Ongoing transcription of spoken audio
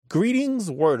Greetings,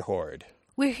 Word Horde.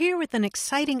 We're here with an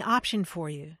exciting option for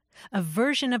you. A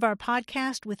version of our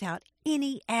podcast without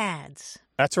any ads.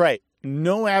 That's right.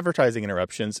 No advertising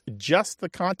interruptions, just the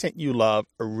content you love,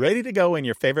 ready to go in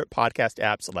your favorite podcast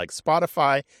apps like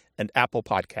Spotify and Apple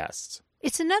Podcasts.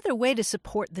 It's another way to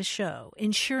support the show,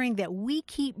 ensuring that we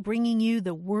keep bringing you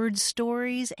the word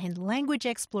stories and language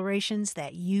explorations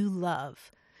that you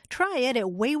love. Try it at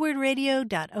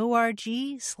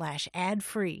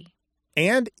waywardradio.org/ad-free.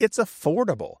 And it's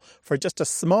affordable. For just a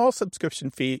small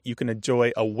subscription fee, you can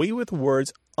enjoy Away with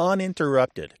Words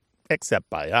uninterrupted, except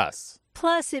by us.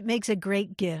 Plus, it makes a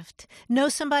great gift. Know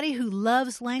somebody who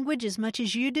loves language as much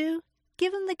as you do?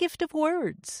 Give them the gift of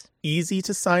words. Easy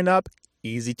to sign up,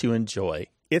 easy to enjoy.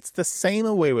 It's the same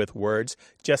Away with Words,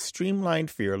 just streamlined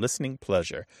for your listening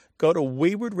pleasure. Go to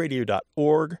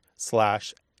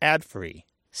waywardradio.org/ad-free.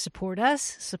 Support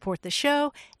us, support the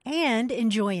show, and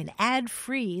enjoy an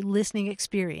ad-free listening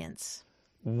experience.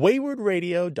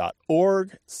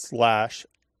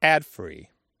 waywardradio.org/ad-free.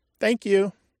 Thank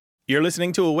you. You're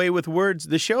listening to Away with Words,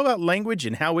 the show about language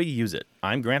and how we use it.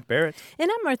 I'm Grant Barrett. And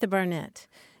I'm Martha Barnett.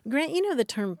 Grant, you know the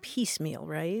term piecemeal,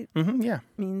 right? Yeah. It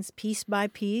means piece by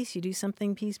piece. You do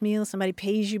something piecemeal. Somebody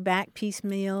pays you back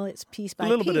piecemeal. It's piece by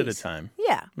piece. A little bit at a time.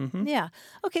 Yeah. Yeah.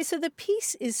 Okay, so the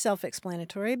piece is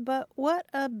self-explanatory, but what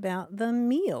about the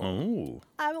meal? Oh.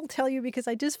 I will tell you because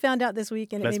I just found out this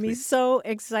week and it made me so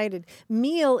excited.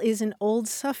 Meal is an old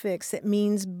suffix that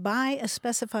means by a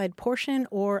specified portion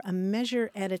or a measure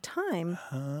at a time.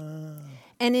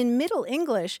 And in Middle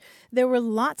English, there were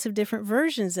lots of different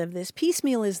versions of this.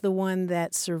 Piecemeal is the one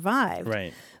that survived.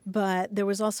 Right. But there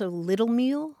was also little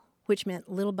meal, which meant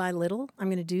little by little. I'm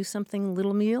going to do something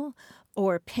little meal.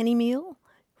 Or penny meal,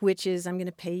 which is I'm going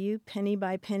to pay you penny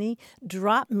by penny.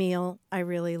 Drop meal, I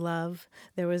really love.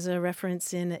 There was a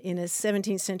reference in a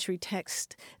 17th century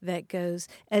text that goes,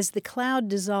 as the cloud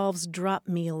dissolves drop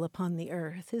meal upon the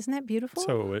earth. Isn't that beautiful?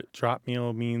 So drop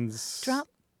meal means... Drop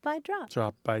by drop.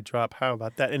 Drop by drop. How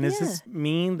about that? And does this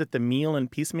mean that the meal and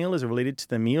piecemeal is related to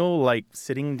the meal, like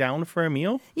sitting down for a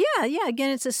meal? Yeah. Again,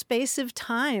 it's a space of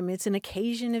time. It's an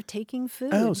occasion of taking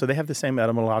food. Oh, so they have the same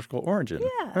etymological origin.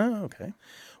 Yeah. Oh, okay.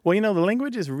 Well, you know, the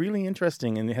language is really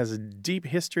interesting, and it has deep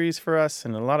histories for us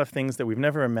and a lot of things that we've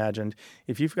never imagined.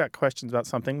 If you've got questions about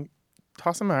something,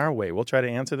 toss them our way. We'll try to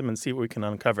answer them and see what we can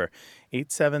uncover.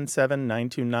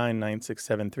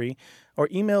 877-929-9673 or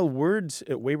email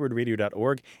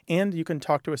words@waywardradio.org, and you can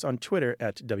talk to us on Twitter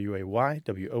at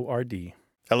WAYWORD.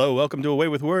 Hello, welcome to Away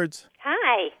with Words.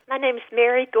 Hi, my name is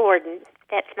Mary Gordon.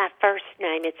 That's my first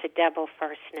name. It's a double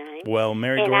first name. Well,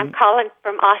 Mary Gordon. And I'm calling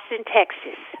from Austin,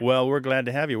 Texas. Well, we're glad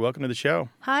to have you. Welcome to the show.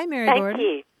 Hi, Mary Gordon. Thank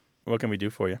you. What can we do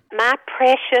for you? My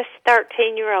precious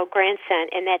 13-year-old grandson,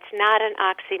 and that's not an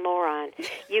oxymoron.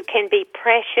 You can be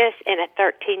precious and a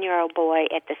 13-year-old boy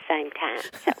at the same time.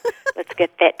 So let's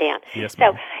get that down. Yes,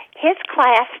 ma'am. So his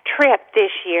class trip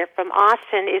this year from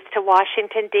Austin is to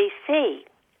Washington, D.C.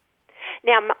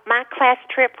 Now, my class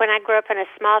trip, when I grew up in a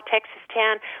small Texas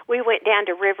town, we went down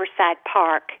to Riverside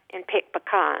Park and picked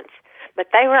pecans.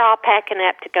 But they were all packing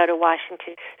up to go to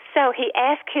Washington. So he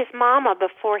asked his mama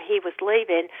before he was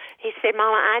leaving, he said,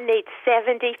 Mama, I need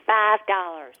 $75.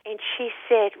 And she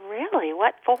said, really,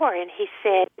 what for? And he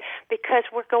said, because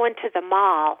we're going to the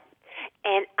mall,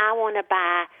 and I want to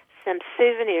buy some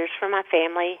souvenirs for my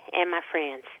family and my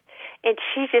friends. And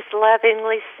she just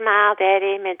lovingly smiled at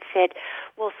him and said,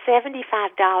 well,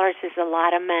 $75 is a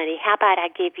lot of money. How about I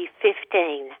give you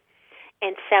 $15?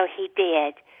 And so he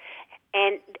did.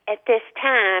 And at this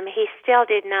time, he still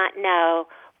did not know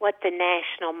what the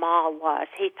National Mall was.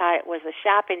 He thought it was a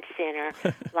shopping center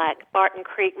like Barton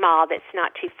Creek Mall that's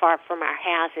not too far from our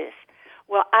houses.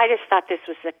 Well, I just thought this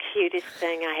was the cutest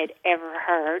thing I had ever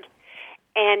heard.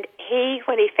 And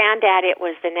when he found out it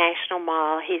was the National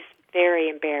Mall, he's very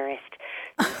embarrassed.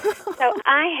 So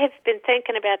I have been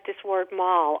thinking about this word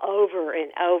mall over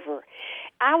and over.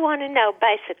 I want to know,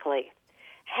 basically,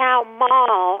 how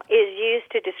mall is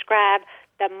used to describe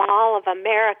the Mall of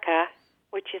America,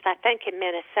 which is, I think, in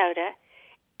Minnesota,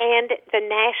 and the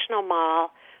National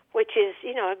Mall, which is,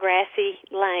 a grassy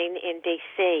lane in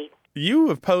D.C. You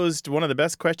have posed one of the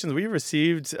best questions we've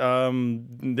received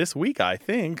this week, I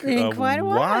think. In quite a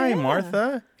while, why,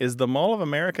 Martha, is the Mall of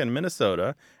America in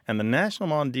Minnesota and the National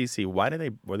Mall in D.C.,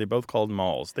 were they both called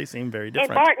malls? They seem very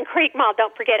different. And Barton Creek Mall,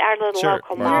 don't forget our little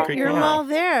local mall. Your mall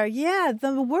there. Yeah,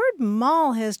 the word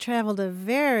mall has traveled a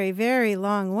very, very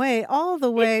long way, all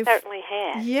the way. It certainly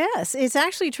has. Yes, it's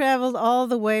actually traveled all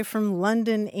the way from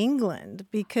London, England,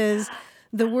 because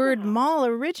The word mall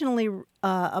originally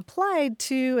applied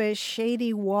to a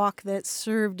shady walk that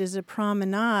served as a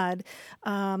promenade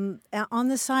on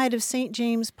the side of St.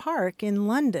 James Park in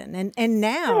London. And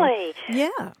now, Really?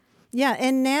 yeah. Yeah,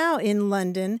 and now in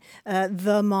London,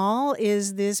 the Mall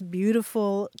is this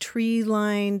beautiful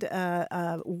tree-lined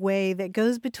way that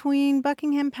goes between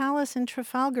Buckingham Palace and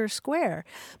Trafalgar Square.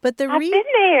 But I've been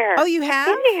there. Oh, you have?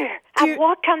 I've been there. I've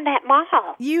walked on that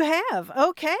mall. You have?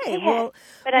 Okay. Yeah.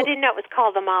 But I didn't know it was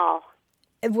called the mall.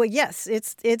 Well, yes,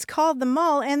 it's called the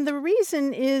mall, and the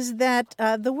reason is that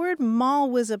the word mall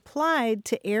was applied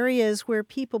to areas where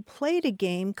people played a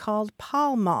game called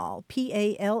Pall Mall,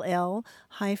 Pall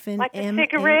hyphen like the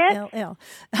MALL.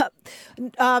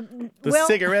 The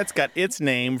cigarettes got its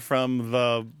name from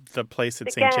the place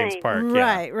at St. James Park.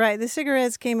 Right. The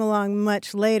cigarettes came along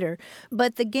much later.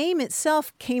 But the game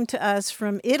itself came to us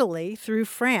from Italy through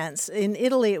France. In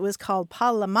Italy, it was called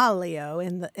Palamalio,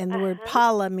 and the word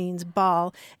palla means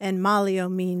ball, and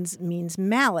malio means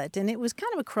mallet. And it was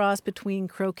kind of a cross between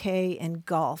croquet and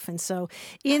golf. And so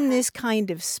in this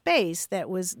kind of space that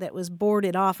was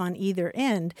boarded off on either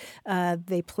end,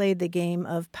 they played the game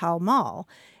of Pall Mall.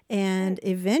 And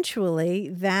eventually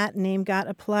that name got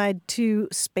applied to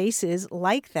spaces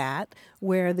like that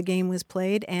where the game was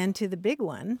played and to the big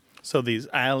one. So these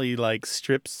alley-like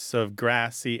strips of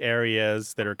grassy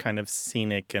areas that are kind of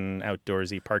scenic and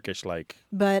outdoorsy, parkish-like.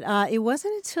 But it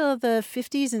wasn't until the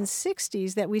 50s and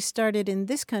 60s that we started in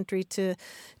this country to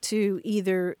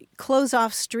either close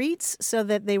off streets so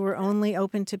that they were only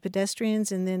open to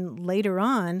pedestrians, and then later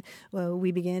on,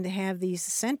 we began to have these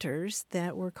centers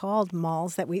that were called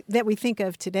malls that we think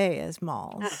of today as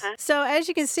malls. So as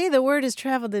you can see, the word has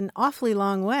traveled an awfully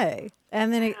long way.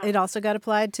 And then it also got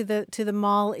applied to the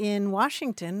mall in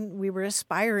Washington. We were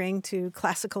aspiring to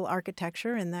classical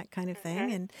architecture and that kind of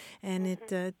thing, and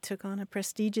it took on a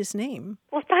prestigious name.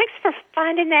 Well, thanks for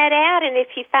finding that out. And if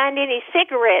you find any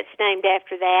cigarettes named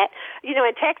after that, in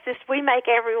Texas we make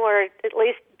every word at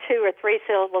least 2 or 3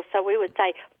 syllables, so we would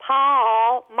say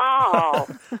Pall Mall.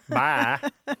 Bye.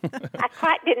 I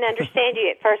quite didn't understand you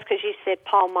at first because you said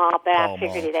Pall Mall, but I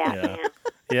figured it out now.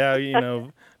 Yeah,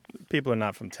 people are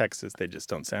not from Texas. They just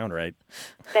don't sound right.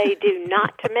 They do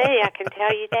not to me. I can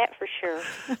tell you that for sure.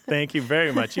 Thank you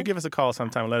very much. You give us a call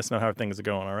sometime and let us know how things are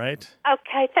going, all right?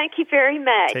 Okay. Thank you very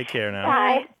much. Take care now.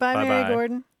 Bye. Bye, Mary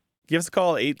Gordon. Give us a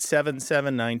call,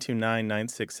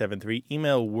 877-929-9673.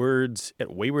 Email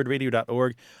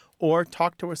words@waywardradio.org or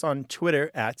talk to us on Twitter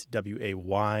at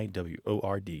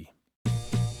WAYWORD.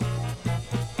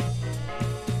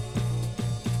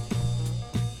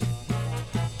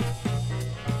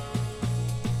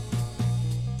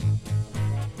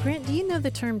 Grant, do you know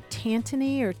the term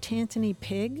Tantony or Tantony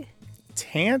pig?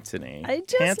 Tantony? I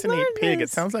just learned pig. this.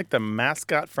 It sounds like the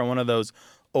mascot for one of those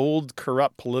old,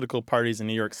 corrupt political parties in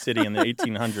New York City in the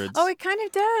 1800s. Oh, it kind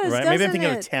of does, right? Maybe I'm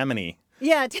thinking of Tammany.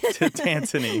 Yeah.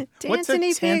 Tantony. What's a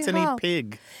Tantony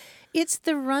pig? It's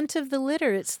the runt of the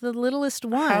litter. It's the littlest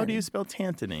one. How do you spell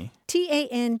Tantony?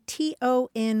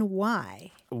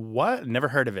 Tantony. What? Never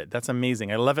heard of it. That's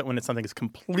amazing. I love it when it's something that's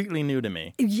completely new to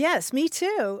me. Yes, me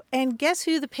too. And guess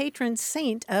who the patron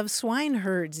saint of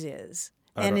swineherds is?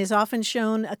 And is often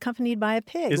shown accompanied by a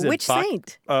pig. Is it Which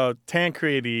saint?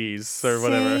 Tancredides or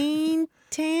whatever. Saint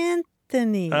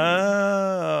Anthony.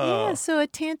 Oh. Yeah, so a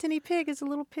Tantony pig is a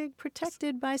little pig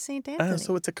protected by Saint Anthony.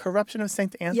 So it's a corruption of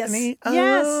Saint Anthony?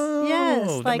 Yes. Oh, Yes.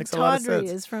 that Like makes a lot of Tawdry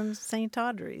sense. is from Saint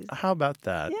Tawdry's. How about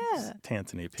that? Yeah.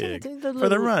 Tantony pig. The For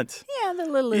the runt. Yeah, the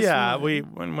littlest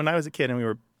one. When I was a kid and we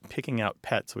were picking out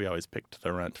pets, we always picked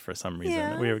the runt for some reason.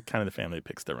 Yeah. We were kind of the family that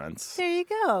picks the runts. There you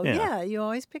go. Yeah. Yeah, you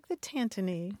always pick the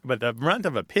Tantony. But the runt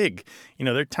of a pig,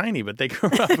 they're tiny, but they grow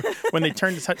up. When they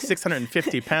turn to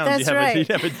 650 pounds, That's you right.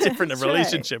 have a different That's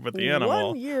relationship with the animal.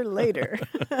 1 year later.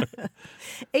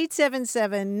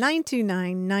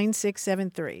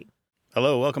 877-929-9673.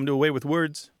 Hello, welcome to Away with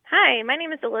Words. Hi, my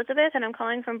name is Elizabeth, and I'm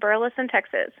calling from Burleson,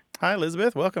 Texas. Hi,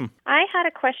 Elizabeth. Welcome. I had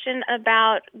a question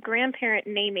about grandparent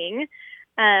naming.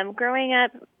 Growing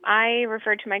up, I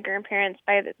referred to my grandparents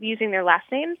by using their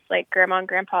last names, like Grandma and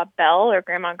Grandpa Bell or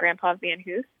Grandma and Grandpa Van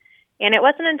Hoos. And it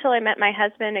wasn't until I met my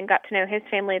husband and got to know his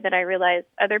family that I realized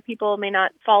other people may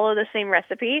not follow the same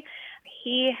recipe.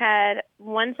 He had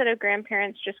one set of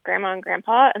grandparents, just Grandma and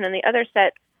Grandpa, and then the other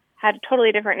set had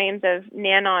totally different names of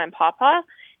Nana and Papa.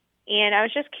 And I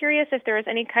was just curious if there was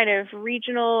any kind of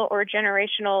regional or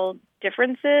generational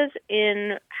differences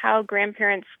in how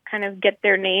grandparents kind of get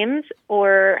their names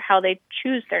or how they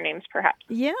choose their names, perhaps.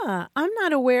 Yeah, I'm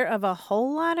not aware of a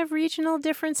whole lot of regional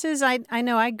differences. I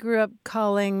know I grew up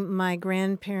calling my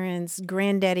grandparents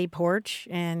Granddaddy Porch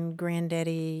and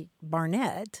Granddaddy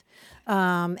Barnett.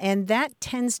 And that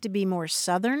tends to be more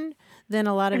southern than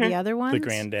a lot of the other ones. The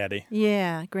granddaddy.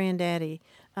 Yeah, granddaddy.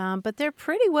 But they're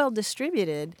pretty well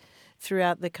distributed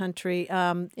throughout the country.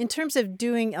 In terms of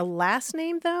doing a last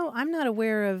name, though, I'm not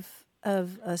aware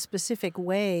of a specific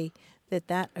way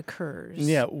that occurs.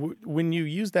 Yeah, when you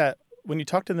use that, when you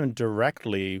talk to them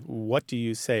directly, what do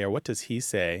you say or what does he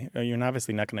say? You're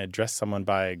obviously not going to address someone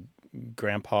by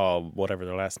grandpa, whatever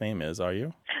their last name is, are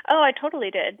you? Oh, I totally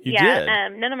did. You did?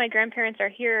 None of my grandparents are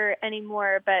here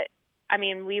anymore, but I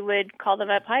mean, we would call them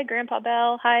up, "Hi, Grandpa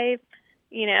Bell, hi,"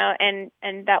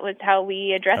 and that was how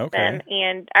we addressed them.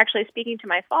 And actually, speaking to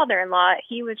my father-in-law,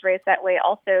 he was raised that way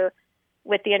also,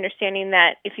 with the understanding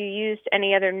that if you used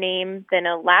any other name than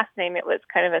a last name, it was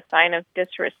kind of a sign of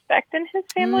disrespect in his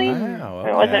family. Wow,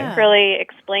 It wasn't really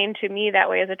explained to me that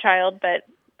way as a child, but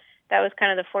that was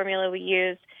kind of the formula we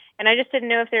used. And I just didn't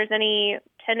know if there's any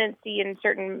tendency in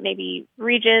certain maybe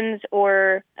regions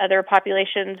or other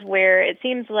populations where it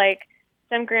seems like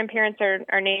some grandparents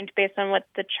are named based on what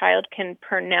the child can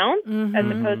pronounce as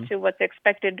opposed to what's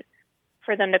expected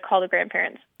for them to call the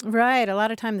grandparents. Right. A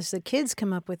lot of times the kids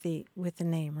come up with the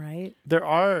name, right? There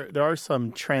are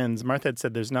some trends. Martha had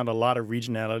said there's not a lot of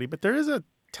regionality, but there is a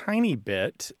tiny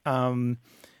bit.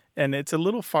 And it's a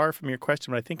little far from your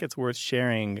question, but I think it's worth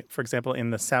sharing. For example,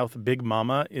 in the South, Big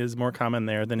Mama is more common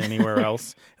there than anywhere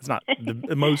else. It's not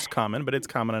the most common, but it's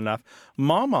common enough.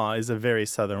 Mama is a very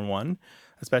southern one,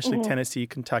 especially Tennessee,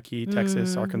 Kentucky,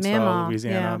 Texas, Arkansas, Mama,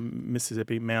 Louisiana,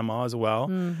 Mississippi, Mama as well.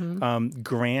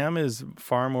 Graham is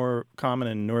far more common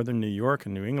in northern New York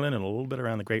and New England and a little bit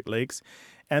around the Great Lakes.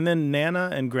 And then Nana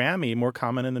and Grammy, more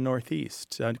common in the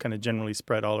Northeast, kind of generally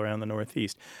spread all around the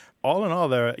Northeast. All in all,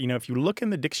 there, if you look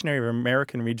in the Dictionary of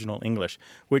American Regional English,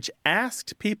 which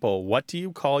asked people, what do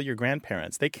you call your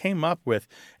grandparents? They came up with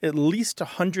at least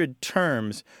 100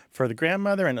 terms for the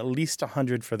grandmother and at least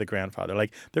 100 for the grandfather.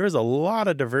 Like, there is a lot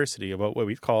of diversity about what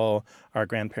we call our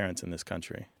grandparents in this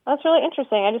country. That's really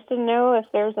interesting. I just didn't know if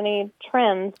there's any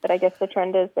trends, but I guess the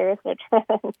trend is there is no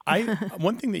trend.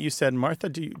 One thing that you said, Martha,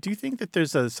 do you think that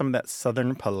there's some of that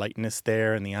Southern politeness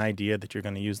there and the idea that you're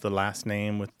going to use the last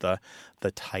name with the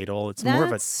title?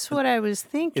 That's what I was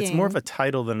thinking. It's more of a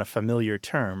title than a familiar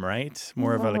term, right?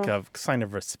 More of a sign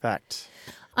of respect.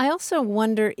 I also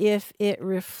wonder if it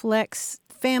reflects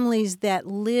families that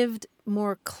lived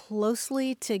more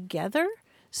closely together,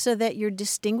 so that you're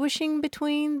distinguishing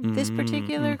between this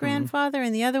particular grandfather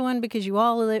and the other one because you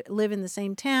all live in the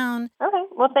same town. Okay.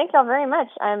 Well, thank y'all very much.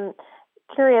 I'm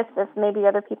curious if maybe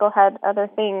other people had other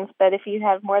things, but if you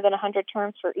have more than 100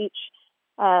 terms for each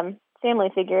family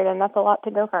figure, then that's a lot to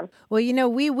go from. Well,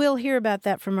 we will hear about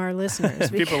that from our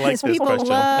listeners. People like this people question.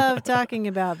 love talking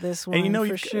about this one, and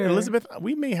for sure. Elizabeth,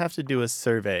 we may have to do a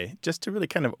survey just to really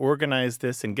kind of organize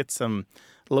this and get some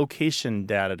location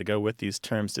data to go with these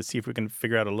terms to see if we can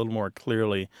figure out a little more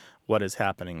clearly what is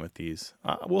happening with these.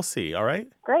 We'll see, all right?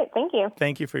 Great, thank you.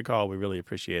 Thank you for your call. We really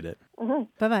appreciate it.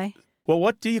 Bye-bye. Well,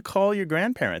 what do you call your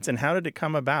grandparents and how did it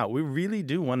come about? We really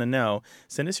do want to know.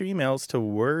 Send us your emails to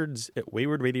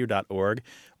words@waywardradio.org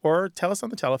or tell us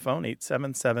on the telephone,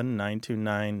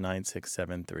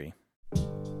 877-929-9673.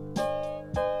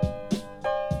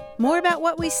 More about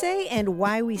what we say and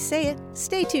why we say it.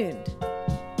 Stay tuned.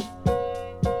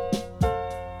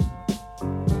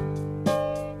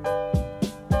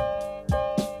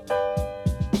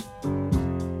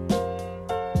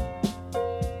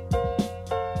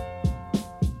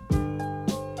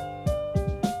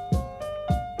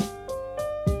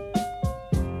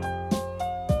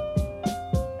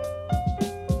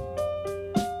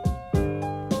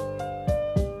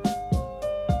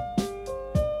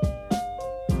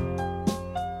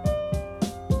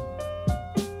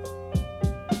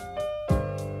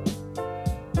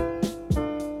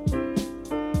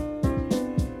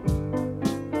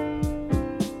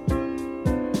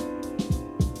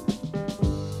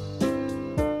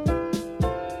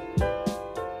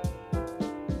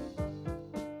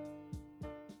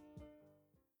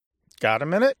 Got a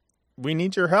minute? We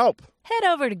need your help. Head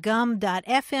over to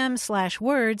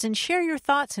gum.fm/words and share your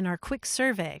thoughts in our quick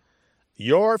survey.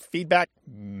 Your feedback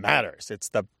matters. It's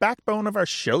the backbone of our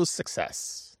show's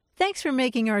success. Thanks for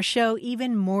making our show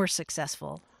even more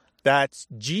successful. That's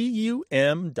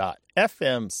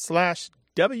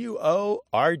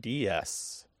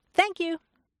gum.fm/WORDS. Thank you.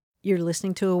 You're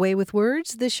listening to Away with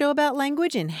Words, the show about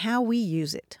language and how we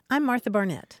use it. I'm Martha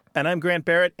Barnett. And I'm Grant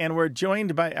Barrett, and we're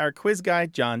joined by our quiz guy,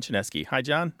 John Chinesky. Hi,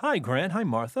 John. Hi, Grant. Hi,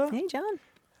 Martha. Hey, John.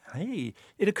 Hey,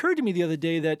 it occurred to me the other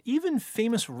day that even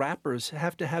famous rappers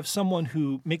have to have someone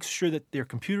who makes sure that their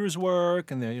computers work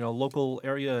and their local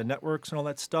area networks and all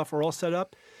that stuff are all set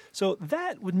up. So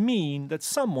that would mean that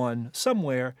someone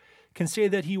somewhere can say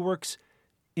that he works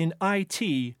in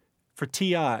IT for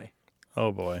TI.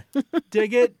 Oh, boy.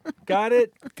 Dig it? Got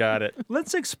it? Got it.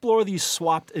 Let's explore these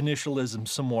swapped initialisms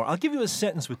some more. I'll give you a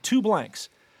sentence with 2 blanks.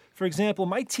 For example,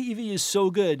 my TV is so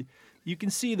good, you can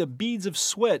see the beads of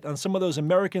sweat on some of those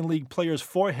American League players'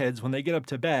 foreheads when they get up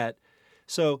to bat.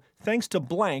 So thanks to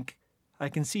blank, I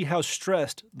can see how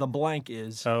stressed the blank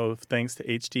is. Oh, thanks to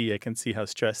HD, I can see how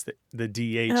stressed the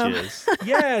DH is.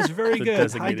 Yes, very The good. High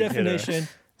designated hitter. definition.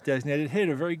 Designated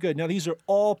hitter. Very good. Now, these are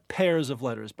all pairs of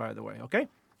letters, by the way, okay?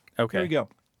 Okay. Here we go.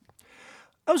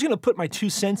 I was going to put my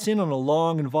 2 cents in on a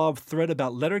long, involved thread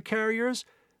about letter carriers,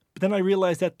 but then I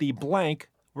realized that the blank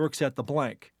works at the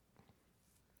blank.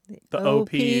 The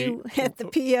OP at the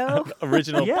PO.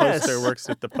 original Yes. poster works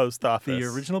at the post office. The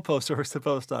original poster works at the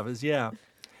post office, yeah.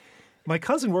 My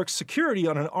cousin works security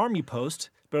on an army post,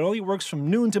 but only works from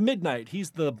noon to midnight.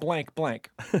 He's the blank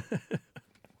blank.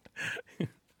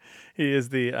 He is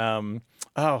the,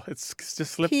 it's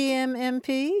just slipped.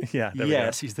 PMMP. Yeah, there we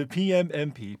Yes, he's the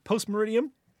PMMP, Post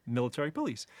Meridian Military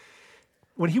Police.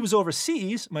 When he was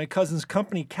overseas, my cousin's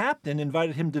company captain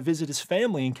invited him to visit his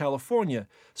family in California.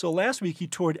 So last week he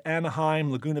toured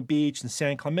Anaheim, Laguna Beach, and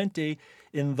San Clemente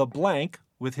in the blank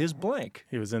with his blank.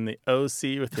 He was in the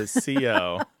OC with his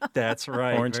CO, That's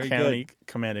right. Orange very County Good.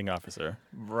 commanding officer.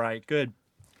 Right, good.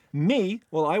 Me,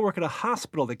 well, I work at a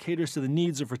hospital that caters to the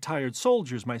needs of retired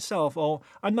soldiers myself. Oh,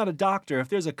 I'm not a doctor. If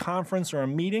there's a conference or a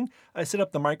meeting, I set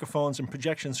up the microphones and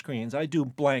projection screens. I do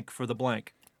blank for the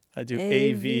blank. I do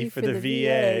AV for the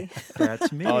VA.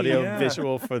 That's me. Audio yeah.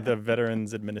 visual for the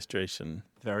Veterans Administration.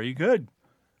 Very good.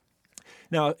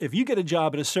 Now, if you get a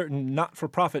job at a certain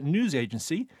not-for-profit news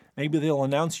agency, maybe they'll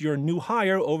announce your new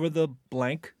hire over the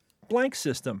blank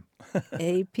system.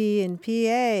 AP and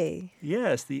PA.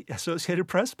 Yes, the Associated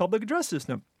Press public address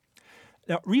system.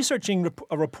 Now, researching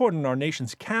a report in our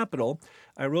nation's capital,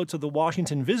 I wrote to the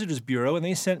Washington Visitors Bureau, and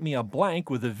they sent me a blank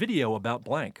with a video about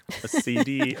blank. A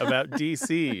CD about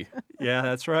DC. Yeah,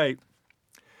 that's right.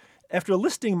 After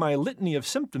listing my litany of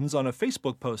symptoms on a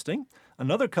Facebook posting,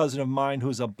 another cousin of mine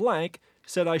who's a blank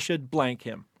said I should blank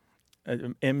him.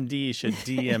 MD should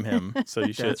DM him. So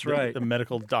you should. That's right. The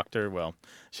medical doctor,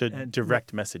 should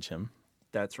direct message him.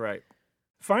 That's right.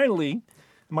 Finally,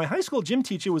 my high school gym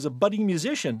teacher was a budding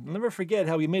musician. I'll never forget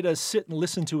how he made us sit and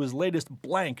listen to his latest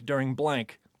blank during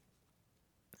blank.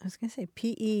 I was going to say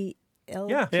PELP.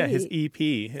 Yeah, his EP.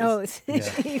 It's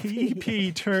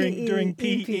EP during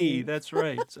PE. That's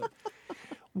right. So,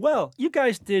 well, you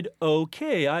guys did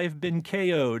okay. I've been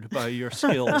KO'd by your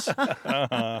skills.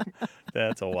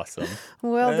 That's awesome.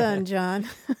 Well done, John.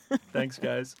 Thanks,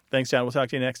 guys. Thanks, John. We'll talk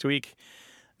to you next week.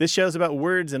 This show's about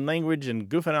words and language and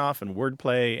goofing off and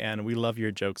wordplay, and we love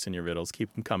your jokes and your riddles.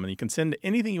 Keep them coming. You can send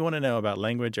anything you want to know about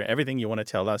language or everything you want to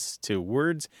tell us to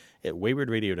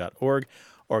words@waywardradio.org,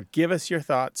 or give us your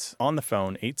thoughts on the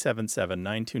phone,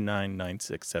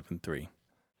 877-929-9673.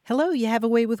 Hello, you have a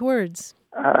way with words.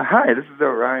 Hi, this is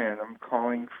Orion. I'm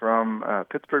calling from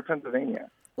Pittsburgh, Pennsylvania.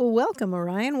 Well, welcome,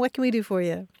 Orion. What can we do for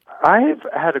you? I've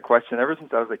had a question ever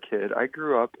since I was a kid. I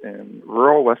grew up in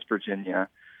rural West Virginia,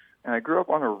 and I grew up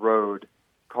on a road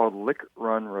called Lick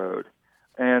Run Road.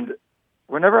 And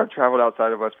whenever I've traveled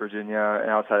outside of West Virginia and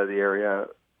outside of the area,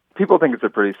 people think it's a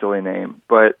pretty silly name.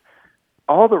 But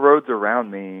all the roads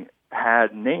around me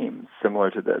had names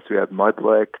similar to this. We had Mud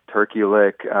Lick, Turkey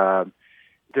Lick,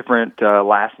 different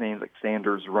last names like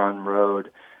Sanders Run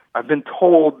Road. I've been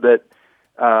told that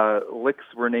licks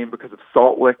were named because of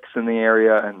salt licks in the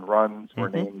area, and runs were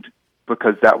named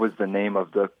because that was the name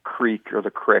of the creek or the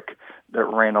crick that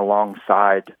ran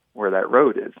alongside where that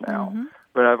road is now.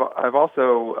 But I've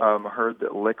also heard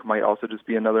that lick might also just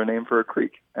be another name for a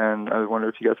creek, and I wonder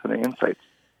if you guys have any insights.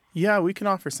 Yeah, we can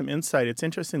offer some insight. It's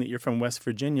interesting that you're from West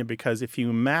Virginia, because if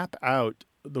you map out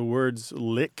the words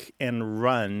lick and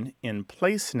run in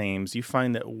place names, you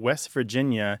find that West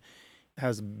Virginia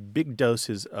has big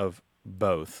doses of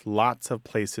both. Lots of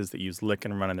places that use lick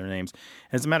and run in their names.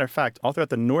 As a matter of fact, all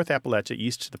throughout the North Appalachia,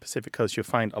 east to the Pacific Coast, you'll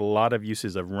find a lot of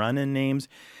uses of run in names.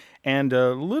 And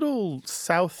a little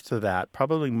south to that,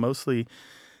 probably mostly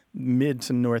mid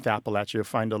to North Appalachia, you'll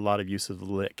find a lot of use of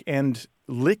lick. And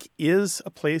lick is a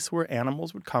place where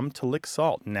animals would come to lick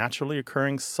salt, naturally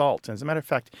occurring salt. As a matter of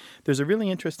fact, there's a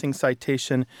really interesting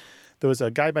citation There was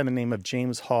a guy by the name of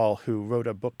James Hall who wrote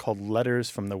a book called Letters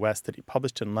from the West that he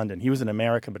published in London. He was an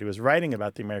American, but he was writing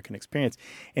about the American experience.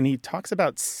 And he talks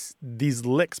about these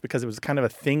licks because it was kind of a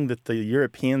thing that the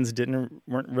Europeans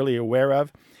weren't really aware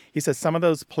of. He says some of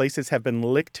those places have been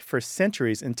licked for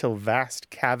centuries until vast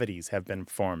cavities have been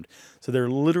formed. So they're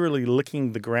literally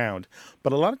licking the ground.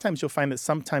 But a lot of times you'll find that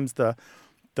sometimes the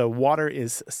water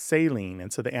is saline,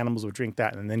 and so the animals will drink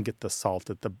that and then get the salt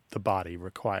that the body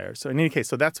requires. So in any case,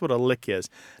 so that's what a lick is.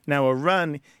 Now, a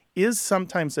run is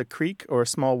sometimes a creek or a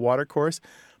small water course,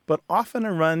 but often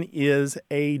a run is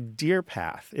a deer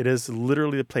path. It is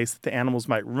literally the place that the animals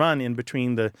might run in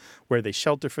between where they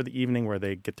shelter for the evening, where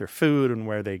they get their food, and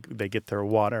where they get their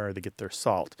water or they get their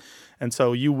salt. And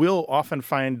so you will often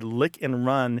find lick and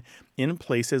run in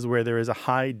places where there is a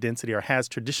high density or has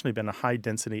traditionally been a high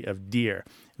density of deer.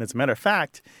 And as a matter of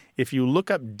fact, if you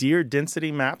look up deer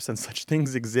density maps, and such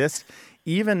things exist,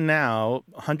 even now,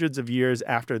 hundreds of years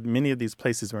after many of these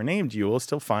places were named, you will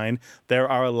still find there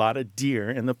are a lot of deer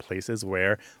in the places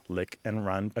where lick and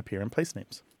run appear in place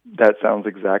names. That sounds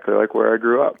exactly like where I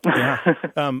grew up. Yeah.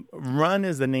 Run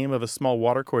is the name of a small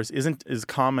water course isn't as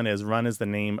common as run is the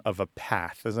name of a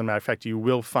path. As a matter of fact, you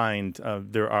will find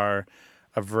there are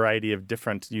a variety of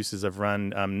different uses of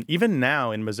run. Even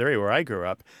now in Missouri, where I grew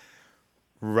up,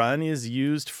 run is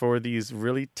used for these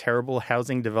really terrible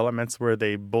housing developments where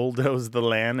they bulldoze the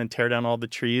land and tear down all the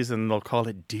trees, and they'll call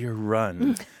it Deer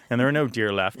Run. And there are no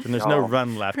deer left, and there's no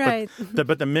run left. Right.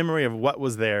 But the memory of what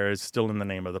was there is still in the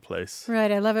name of the place.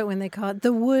 Right. I love it when they call it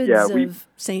the woods of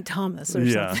St. Thomas or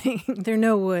something. There are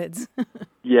no woods.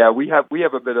 Yeah, we have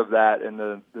a bit of that in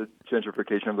the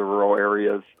gentrification of the rural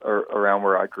areas around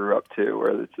where I grew up too,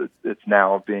 where it's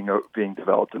now being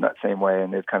developed in that same way,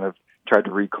 and they've kind of tried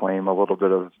to reclaim a little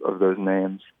bit of those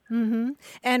names. Mm-hmm.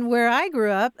 And where I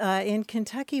grew up in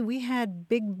Kentucky, we had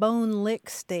Big Bone Lick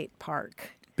State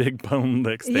Park. Big Bone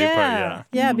Lick State Park, yeah.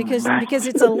 Yeah, because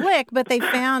it's a lick, but they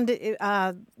found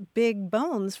big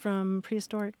bones from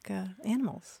prehistoric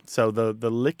animals. So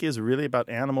the lick is really about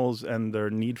animals and their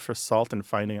need for salt and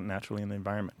finding it naturally in the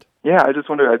environment. Yeah, I just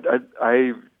wondered,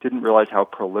 I didn't realize how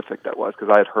prolific that was,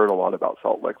 because I had heard a lot about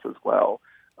salt licks as well.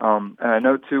 And I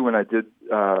know, too, when I did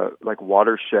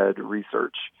watershed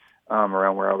research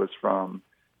around where I was from,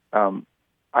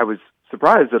 I was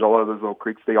surprised that a lot of those little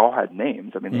creeks, they all had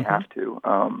names. I mean, they have to.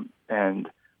 And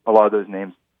a lot of those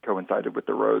names coincided with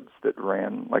the roads that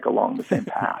ran along the same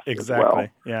path. Exactly, as well.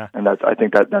 Yeah. And I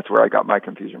think that's where I got my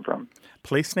confusion from.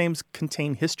 Place names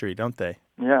contain history, don't they?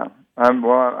 Yeah. I'm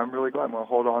really glad. I'm going to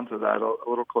hold on to that a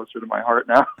little closer to my heart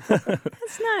now.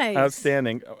 That's nice.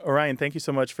 Outstanding. Orion, thank you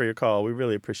so much for your call. We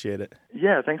really appreciate it.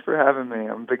 Yeah, thanks for having me.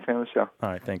 I'm a big fan of the show. All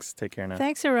right, thanks. Take care now.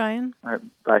 Thanks, Orion. All right,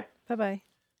 bye. Bye-bye.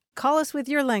 Call us with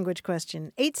your language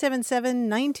question,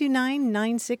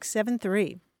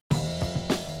 877-929-9673.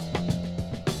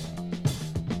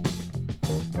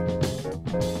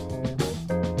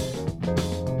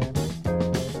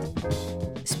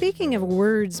 Speaking of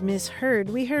words misheard,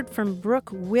 we heard from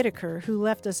Brooke Whitaker, who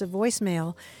left us a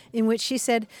voicemail in which she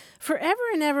said, "Forever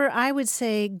and ever, I would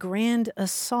say grand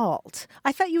assault.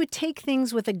 I thought you would take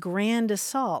things with a grand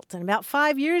assault. And about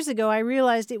 5 years ago, I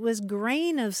realized it was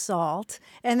grain of salt,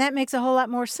 and that makes a whole lot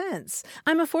more sense.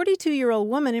 I'm a 42-year-old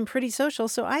woman and pretty social,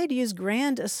 so I had used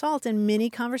grand assault in many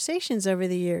conversations over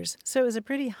the years. So it was a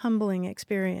pretty humbling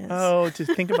experience." Oh, to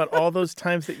think about all those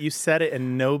times that you said it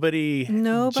and nobody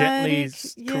gently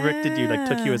corrected you,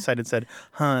 took you aside and said,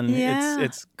 "Hun,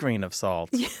 it's grain of salt."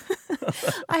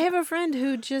 I have a friend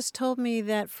who just told me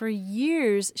that for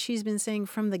years she's been saying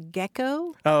 "from the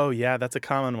get-go." Oh, yeah, that's a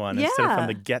common one. Yeah. Instead of "from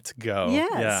the get-go."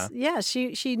 Yes. Yeah.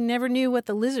 She never knew what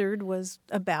the lizard was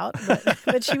about,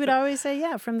 but she would always say,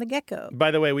 "from the get-go."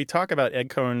 By the way, we talk about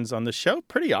eggcorns on the show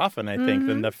pretty often, I think.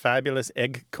 In the fabulous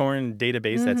Eggcorn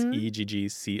database, that's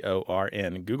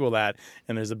EGGCORN. Google that,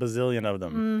 and there's a bazillion of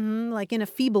them. Like in a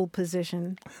feeble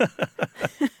position.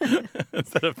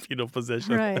 Instead of fetal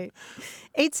position. Right.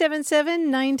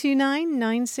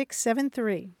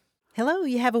 877-929-9673. Hello,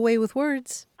 you have a way with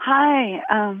words. Hi,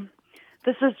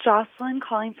 this is Jocelyn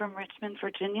calling from Richmond,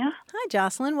 Virginia. Hi,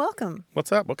 Jocelyn. Welcome.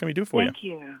 What's up? What can we do for you? Thank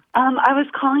you. I was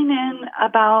calling in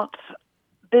about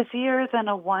busier than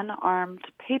a one-armed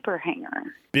paper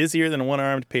hanger. Busier than a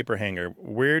one-armed paper hanger.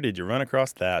 Where did you run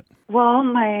across that? Well,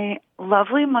 my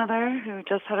lovely mother, who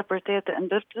just had a birthday at the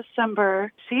end of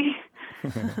December, she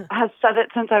has said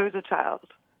it since I was a child.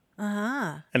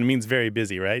 Uh-huh. And it means very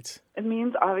busy, right? It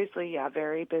means, obviously,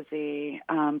 very busy.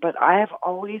 But I have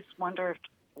always wondered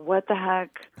what the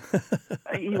heck,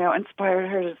 inspired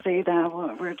her to say that.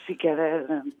 Where'd she get it?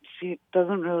 And she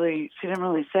didn't really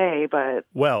say, but...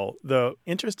 Well, the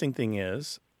interesting thing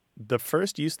is, The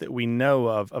first use that we know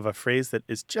of a phrase that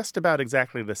is just about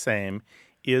exactly the same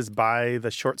is by the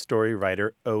short story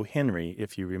writer O. Henry.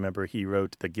 If you remember, he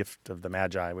wrote The Gift of the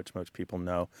Magi, which most people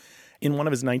know. In one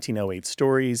of his 1908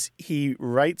 stories, he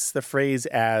writes the phrase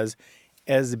as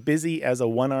busy as a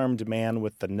one-armed man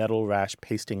with the nettle rash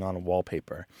pasting on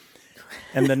wallpaper.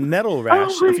 And the nettle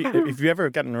rash, if you've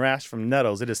ever gotten rash from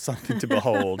nettles, it is something to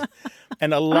behold.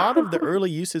 And a lot of the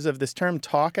early uses of this term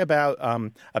talk about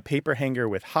a paper hanger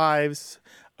with hives,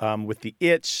 with the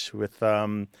itch, with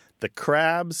the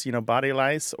crabs, body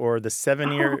lice, or the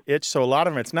 7-ear itch. So a lot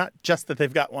of them, it's not just that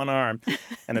they've got one arm,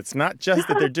 and it's not just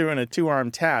that they're doing a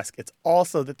 2-arm task. It's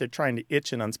also that they're trying to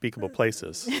itch in unspeakable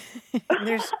places.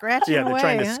 They're scratching away. Yeah, they're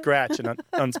trying to scratch in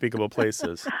unspeakable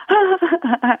places.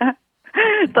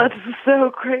 That's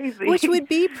so crazy. Which would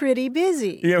be pretty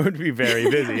busy. Yeah, it would be very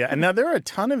busy. Yeah. And now there are a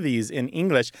ton of these in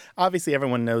English. Obviously,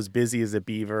 everyone knows busy as a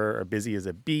beaver or busy as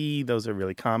a bee. Those are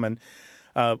really common.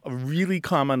 A really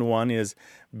common one is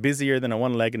busier than a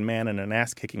one-legged man in an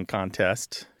ass-kicking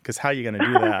contest. Because how are you going to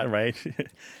do that, right? You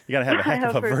got to have a heck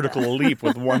of a vertical leap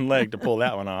with one leg to pull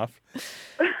that one off.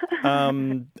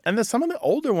 And some of the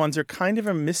older ones are kind of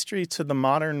a mystery to the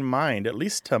modern mind, at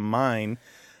least to mine.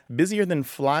 Busier than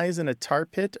flies in a tar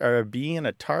pit or a bee in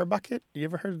a tar bucket. You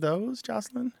ever heard of those,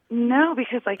 Jocelyn? No,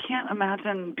 because I can't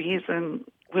imagine bees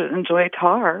would enjoy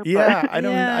tar. Yeah, I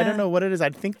don't know what it is. I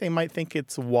think they might think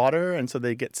it's water, and so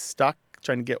they get stuck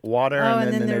trying to get water,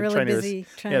 and then they're really trying busy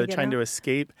they're trying to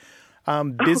escape.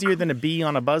 Busier than a bee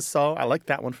on a buzzsaw. I like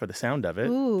that one for the sound of it.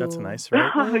 Ooh. That's nice,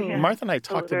 right? Oh, yeah. Martha and I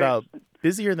talked about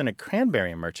busier than a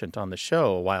cranberry merchant on the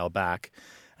show a while back,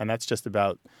 and that's just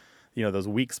about those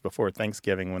weeks before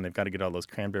Thanksgiving when they've got to get all those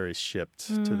cranberries shipped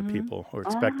to the people who are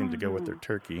expecting to go with their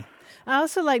turkey. I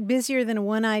also like busier than a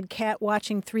one-eyed cat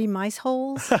watching 3 mice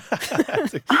holes. How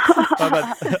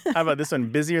about this one?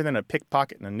 Busier than a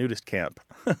pickpocket in a nudist camp.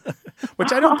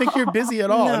 Which I don't think you're busy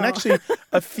at all. No. And actually,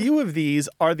 a few of these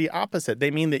are the opposite. They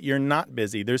mean that you're not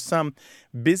busy. There's some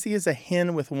busy as a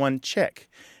hen with one chick,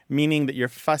 meaning that you're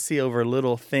fussy over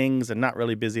little things and not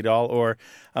really busy at all. Or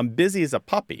busy as a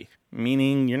puppy,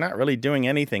 meaning you're not really doing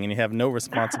anything and you have no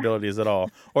responsibilities at all.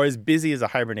 Or as busy as a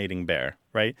hibernating bear,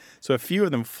 right? So a few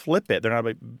of them flip it.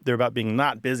 They're about being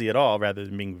not busy at all rather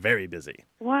than being very busy.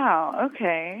 Wow,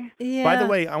 okay. Yeah. By the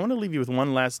way, I want to leave you with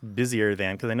one last busier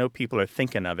than, because I know people are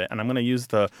thinking of it, and I'm going to use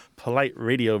the polite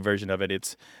radio version of it.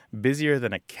 It's busier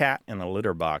than a cat in a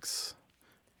litter box.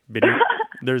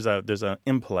 There's an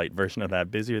impolite version of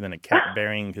that, busier than a cat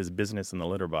burying his business in the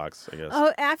litter box, I guess.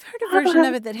 Oh, I've heard a version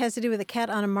of it that has to do with a cat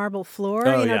on a marble floor,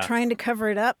 trying to cover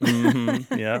it up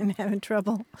Yeah. and having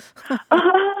trouble.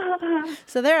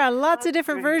 So there are lots of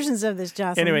different versions of this,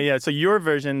 Jocelyn. Anyway, yeah, so your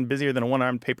version, busier than a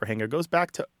one-armed paper hanger, goes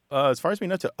back to, as far as we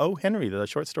know, to O. Henry, the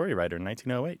short story writer in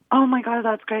 1908. Oh, my God,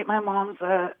 that's great. My mom's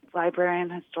a librarian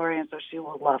historian, so she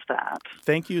will love that.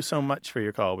 Thank you so much for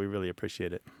your call. We really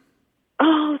appreciate it.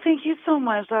 Oh, thank you so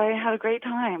much. I had a great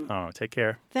time. Oh, take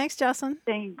care. Thanks, Jocelyn.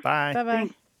 Thanks. Bye. Bye-bye.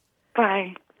 Thanks.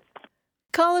 Bye.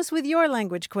 Call us with your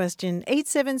language question,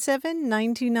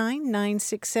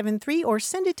 877-929-9673, or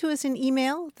send it to us in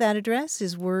email. That address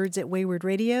is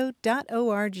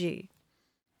words@waywardradio.org.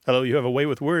 Hello, you have a way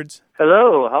with words.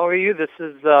 Hello, how are you? This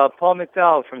is Paul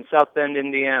McDowell from South Bend,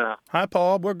 Indiana. Hi,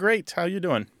 Paul. We're great. How you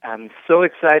doing? I'm so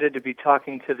excited to be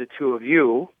talking to the two of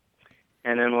you.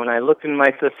 And then when I looked in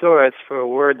my thesaurus for a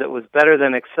word that was better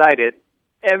than excited,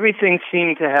 everything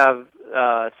seemed to have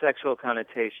sexual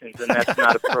connotations, and that's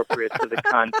not appropriate to the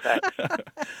context.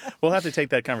 We'll have to take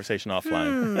that conversation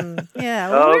offline. Yeah,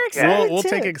 well, we're Okay. excited We'll too.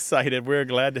 take excited. We're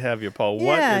glad to have you, Paul.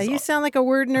 Yeah, you sound like a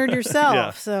word nerd yourself.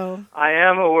 Yeah. So I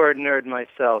am a word nerd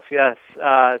myself, yes.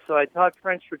 So I taught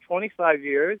French for 25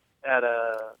 years at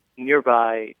a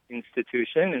nearby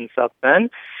institution in South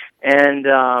Bend. And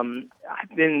I've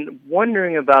been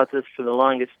wondering about this for the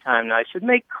longest time. Now, I should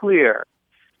make clear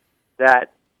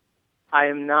that I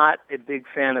am not a big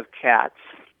fan of cats.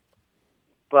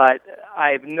 But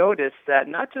I've noticed that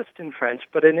not just in French,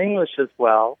 but in English as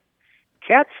well,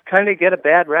 cats kind of get a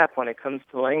bad rap when it comes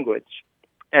to language.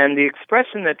 And the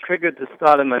expression that triggered this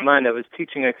thought in my mind, I was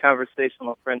teaching a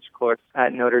conversational French course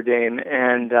at Notre Dame,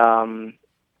 and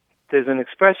there's an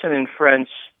expression in French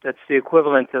that's the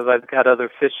equivalent of I've got other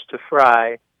fish to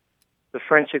fry. The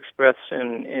French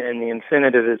expression in the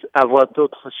infinitive is avoir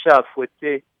d'autres chats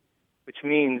fouettés, which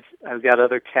means I've got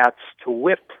other cats to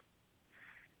whip.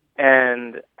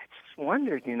 And I just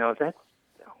wondered,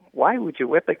 why would you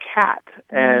whip a cat?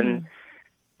 And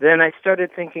then I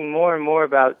started thinking more and more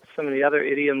about some of the other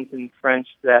idioms in French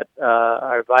that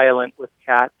are violent with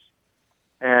cats.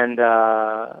 and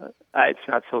it's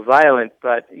not so violent.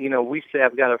 But, we say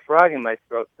I've got a frog in my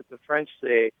throat, but the French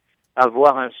say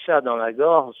avoir un chat dans la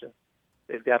gorge.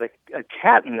 They've got a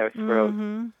cat in their throat.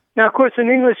 Mm-hmm. Now, of course, in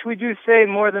English, we do say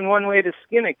more than one way to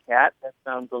skin a cat. That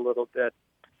sounds a little bit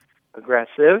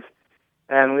aggressive.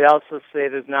 And we also say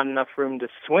there's not enough room to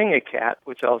swing a cat,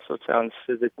 which also sounds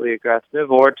physically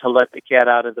aggressive, or to let the cat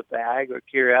out of the bag, or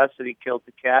curiosity killed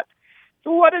the cat.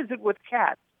 So what is it with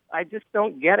cats? I just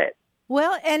don't get it.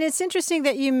 Well, and it's interesting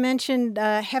that you mentioned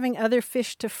having other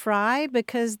fish to fry,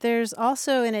 because there's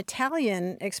also an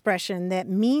Italian expression that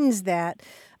means that,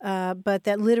 but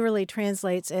that literally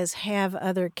translates as have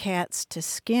other cats to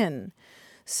skin.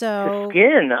 So To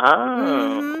skin,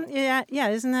 oh. Yeah,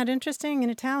 isn't that interesting in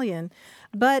Italian?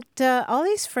 But all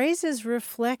these phrases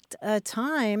reflect a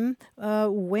time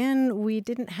when we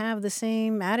didn't have the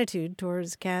same attitude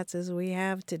towards cats as we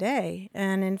have today.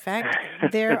 And in fact,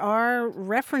 there are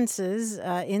references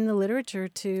in the literature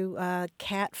to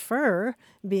cat fur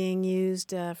being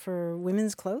used for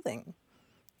women's clothing,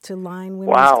 to line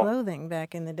women's clothing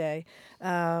back in the day.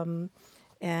 I'm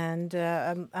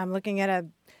looking at a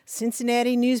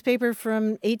Cincinnati newspaper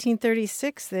from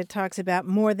 1836 that talks about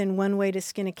more than one way to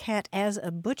skin a cat, as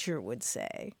a butcher would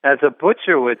say. As a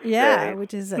butcher would say. Yeah,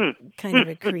 which is a kind of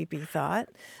a creepy thought.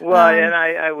 Well, and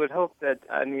I would hope that,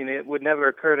 it would never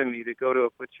occur to me to go to a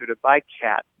butcher to buy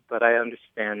cat, but I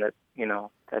understand that,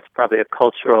 that's probably a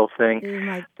cultural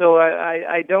thing. So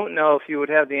I don't know if you would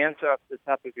have the answer off the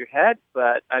top of your head,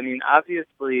 but,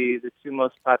 obviously the two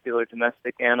most popular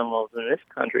domestic animals in this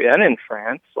country and in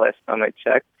France, last time I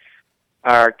checked,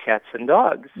 are cats and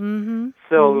dogs. Mm-hmm.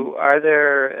 So are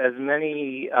there as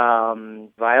many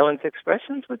violent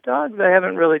expressions with dogs? I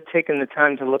haven't really taken the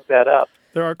time to look that up.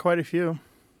 There are quite a few.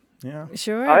 Yeah.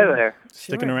 Sure. Are there?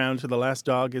 Sticking around to the last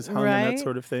dog is hung and that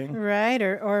sort of thing. Right.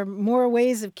 Or more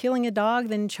ways of killing a dog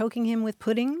than choking him with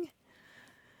pudding.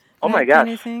 Oh, my gosh. Kind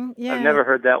of thing. Yeah. I've never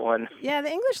heard that one. Yeah, the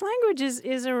English language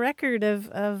is a record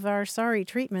of our sorry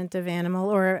treatment of animal,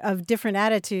 or of different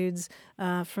attitudes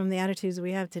from the attitudes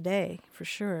we have today, for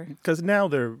sure. Because now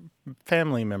they're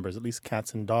family members, at least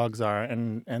cats and dogs are,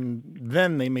 and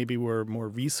then they maybe were more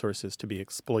resources to be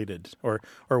exploited, or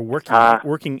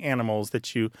working animals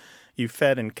that you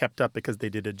fed and kept up because they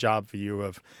did a job for you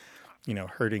of,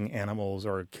 hurting animals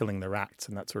or killing the rats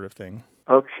and that sort of thing.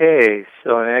 Okay,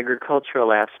 so an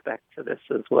agricultural aspect to this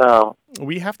as well.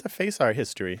 We have to face our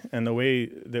history, and the way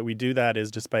that we do that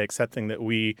is just by accepting that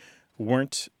we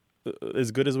weren't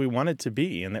as good as we wanted to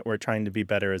be, and that we're trying to be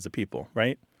better as a people,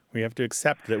 right? We have to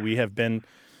accept that we have been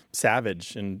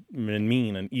savage and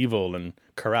mean and evil and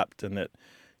corrupt, and that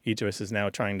each of us is now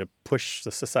trying to push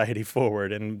the society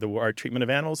forward, and our treatment of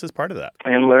animals is part of that.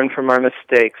 And learn from our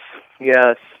mistakes.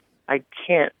 Yes. I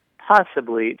can't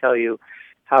possibly tell you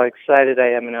how excited I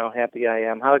am and how happy I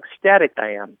am, how ecstatic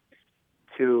I am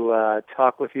to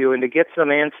talk with you and to get some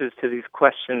answers to these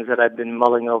questions that I've been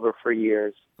mulling over for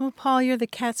years. Well, Paul, you're the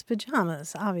cat's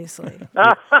pajamas, obviously.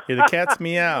 You're the cat's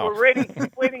meow. We're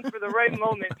waiting for the right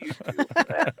moment, you two.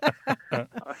 All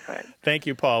right. Thank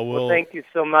you, Paul. Well, thank you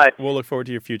so much. We'll look forward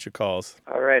to your future calls.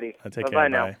 All righty. Take Bye-bye care.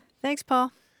 now. Bye. Thanks,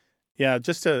 Paul. Yeah,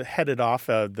 just to head it off,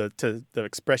 the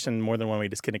expression more than one way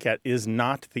to skin a cat is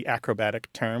not the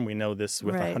acrobatic term. We know this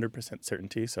with 100%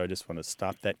 certainty, so I just want to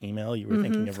stop that email you were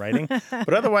thinking of writing.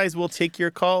 But otherwise, we'll take your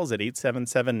calls at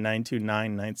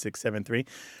 877-929-9673,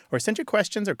 or send your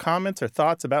questions or comments or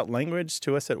thoughts about language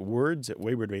to us at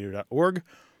words@waywardradio.org,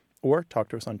 or talk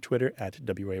to us on Twitter at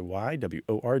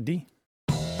WAYWORD.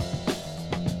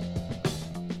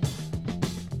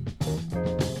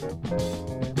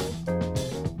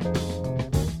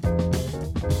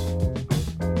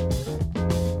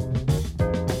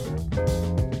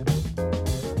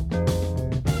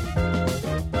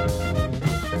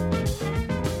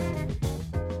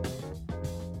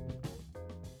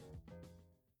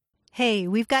 Hey,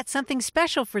 we've got something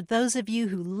special for those of you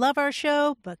who love our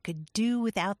show but could do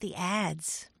without the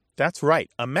ads. That's right.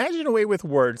 Imagine a way with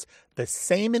words, the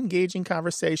same engaging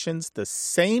conversations, the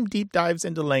same deep dives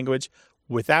into language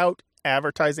without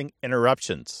advertising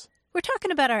interruptions. We're talking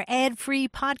about our ad-free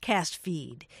podcast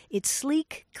feed. It's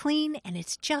sleek, clean, and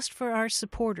it's just for our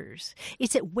supporters.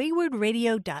 It's at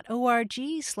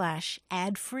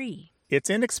waywardradio.org/ad-free. It's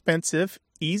inexpensive,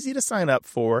 easy to sign up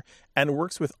for, and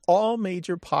works with all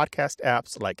major podcast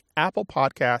apps like Apple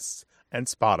Podcasts and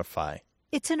Spotify.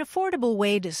 It's an affordable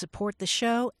way to support the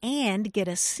show and get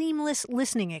a seamless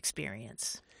listening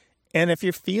experience. And if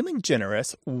you're feeling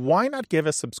generous, why not give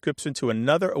a subscription to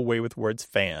another Away with Words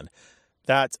fan?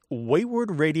 That's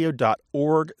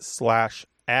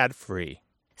waywardradio.org/ad-free.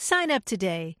 Sign up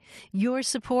today. Your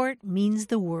support means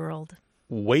the world.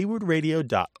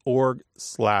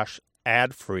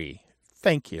 waywardradio.org/ad-free.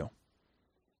 Thank you.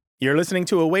 You're listening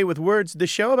to Away with Words, the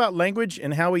show about language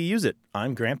and how we use it.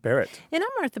 I'm Grant Barrett. And I'm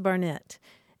Martha Barnett.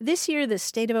 This year, the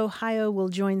state of Ohio will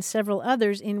join several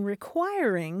others in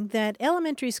requiring that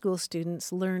elementary school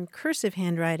students learn cursive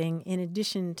handwriting in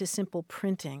addition to simple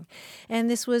printing. And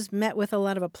this was met with a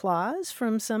lot of applause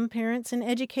from some parents and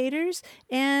educators,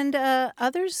 and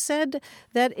others said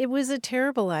that it was a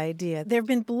terrible idea. There have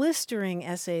been blistering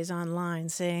essays online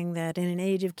saying that in an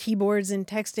age of keyboards and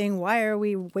texting, why are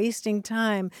we wasting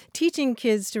time teaching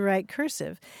kids to write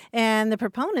cursive? And the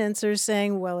proponents are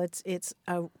saying, well, it's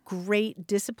a great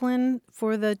discipline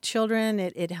for the children.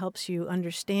 It helps you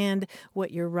understand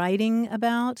what you're writing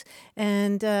about.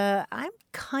 And I'm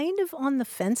kind of on the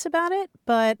fence about it,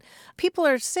 but people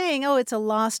are saying, oh, it's a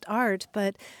lost art.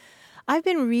 But I've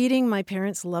been reading my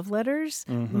parents' love letters.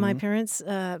 My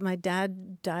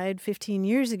dad died 15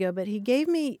 years ago, but he gave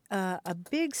me a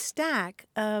big stack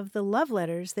of the love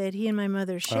letters that he and my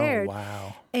mother shared. Oh,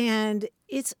 wow. And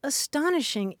it's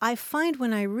astonishing. I find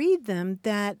when I read them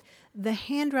that the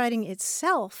handwriting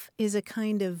itself is a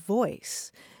kind of voice,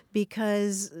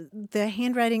 because the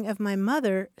handwriting of my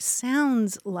mother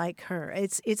sounds like her.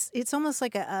 It's almost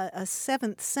like a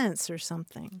seventh sense or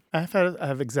something. I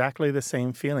have exactly the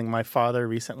same feeling. My father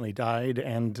recently died,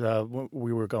 and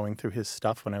we were going through his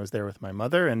stuff when I was there with my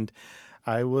mother, and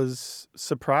I was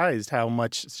surprised how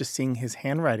much just seeing his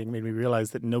handwriting made me realize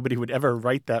that nobody would ever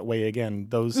write that way again.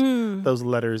 Those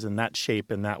letters in that shape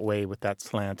and that way with that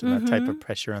slant and that type of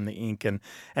pressure on the ink, and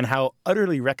how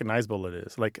utterly recognizable it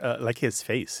is. Like his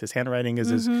face. His handwriting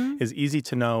is as easy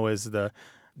to know as the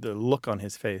look on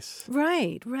his face.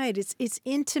 Right. It's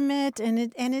intimate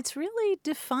and it's really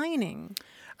defining.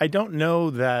 I don't know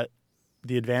that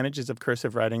the advantages of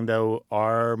cursive writing, though,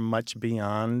 are much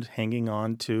beyond hanging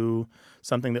on to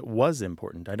something that was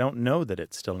important. I don't know that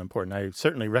it's still important. I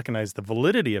certainly recognize the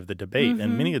validity of the debate,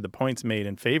 and many of the points made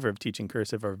in favor of teaching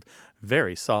cursive are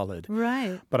very solid.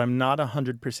 Right. But I'm not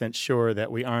 100% sure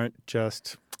that we aren't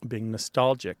just being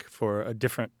nostalgic for a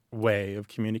different way of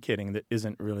communicating that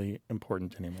isn't really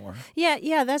important anymore.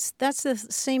 Yeah, that's the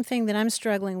same thing that I'm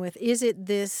struggling with. Is it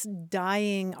this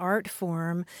dying art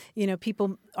form? You know,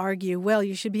 people argue, well,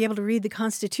 you should be able to read the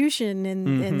Constitution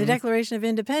and the Declaration of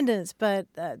Independence, but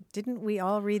didn't we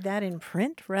all read that in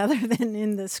print rather than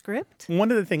in the script?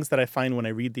 One of the things that I find when I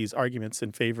read these arguments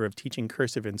in favor of teaching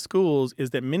cursive in schools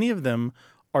is that many of them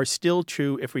are still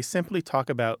true if we simply talk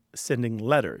about sending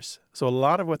letters. So a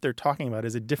lot of what they're talking about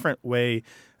is a different way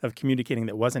of communicating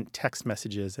that wasn't text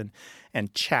messages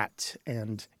and chat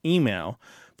and email.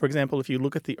 For example, if you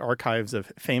look at the archives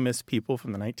of famous people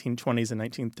from the 1920s and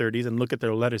 1930s and look at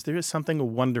their letters, there is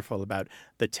something wonderful about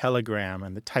the telegram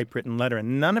and the typewritten letter,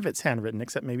 and none of it's handwritten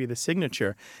except maybe the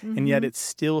signature, and yet it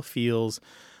still feels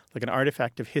like an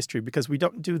artifact of history, because we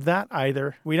don't do that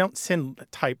either. We don't send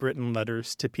typewritten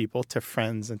letters to people, to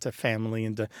friends and to family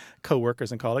and to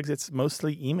coworkers and colleagues. It's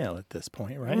mostly email at this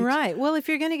point, right? Right. Well, if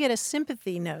you're going to get a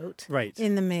sympathy note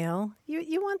in the mail,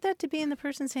 you want that to be in the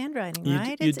person's handwriting,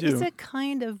 right? You do. It's a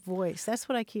kind of voice. That's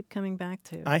what I keep coming back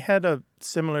to. I had a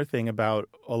similar thing about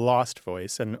a lost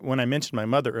voice. And when I mentioned my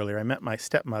mother earlier, I meant my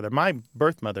stepmother. My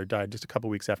birth mother died just a couple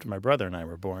weeks after my brother and I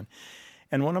were born.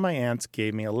 And one of my aunts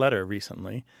gave me a letter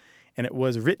recently, and it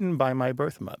was written by my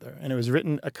birth mother. And it was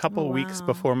written a couple weeks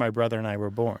before my brother and I were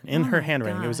born. In her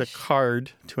handwriting, gosh. It was a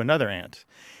card to another aunt.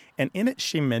 And in it,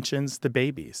 she mentions the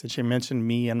babies. And she mentioned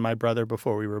me and my brother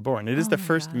before we were born. It is the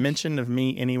first mention of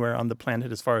me anywhere on the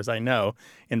planet, as far as I know,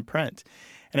 in print.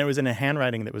 And it was in a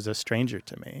handwriting that was a stranger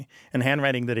to me, and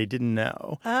handwriting that I didn't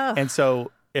know. Oh. And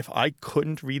so if I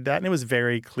couldn't read that, and it was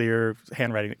very clear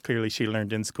handwriting that clearly she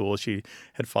learned in school, she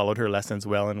had followed her lessons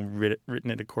well and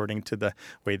written it according to the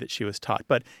way that she was taught.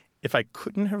 But if I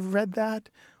couldn't have read that,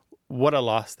 what a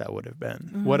loss that would have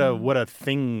been. What a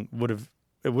thing would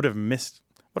have missed.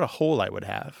 What a hole I would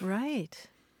have. Right.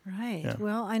 Yeah.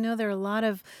 Well, I know there are a lot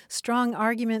of strong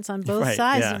arguments on both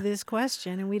sides of this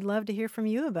question, and we'd love to hear from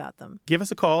you about them. Give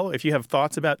us a call if you have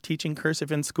thoughts about teaching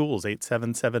cursive in schools,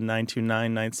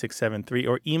 877-929-9673,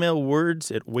 or email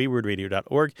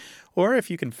words@waywardradio.org. Or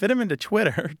if you can fit them into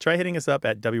Twitter, try hitting us up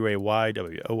at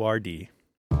WAYWORD.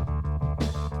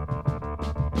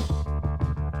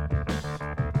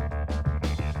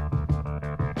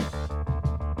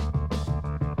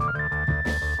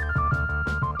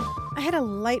 I I had a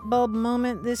light bulb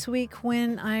moment this week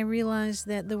when I realized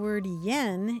that the word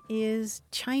yen is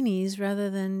Chinese rather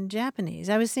than Japanese.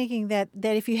 I was thinking that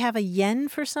if you have a yen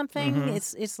for something,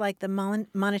 it's like the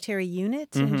monetary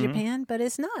unit in Japan, but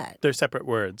it's not. They're separate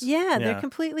words. Yeah, they're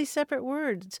completely separate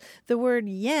words. The word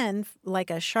yen,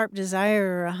 like a sharp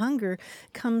desire or a hunger,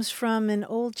 comes from an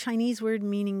old Chinese word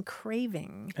meaning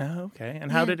craving. Oh, okay.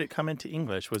 And how did it come into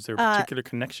English? Was there a particular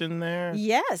connection there?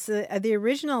 Yes. The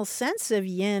original sense of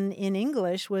yen in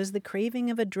English was the craving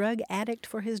of a drug addict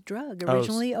for his drug,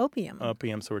 originally opium.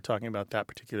 Opium, so we're talking about that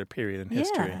particular period in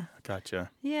history. Yeah. Gotcha.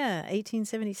 Yeah,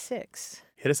 1876.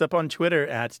 Hit us up on Twitter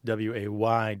at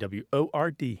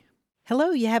WAYWORD.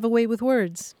 Hello, you have a way with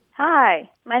words. Hi,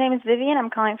 my name is Vivian. I'm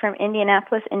calling from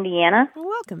Indianapolis, Indiana.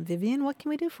 Welcome, Vivian. What can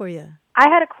we do for you? I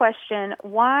had a question.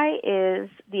 Why is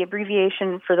the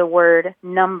abbreviation for the word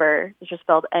number, which is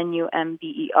spelled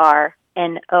Number,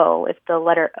 N-O, if the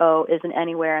letter O isn't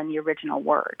anywhere in the original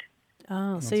word?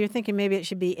 Oh, so you're thinking maybe it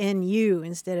should be N-U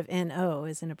instead of N-O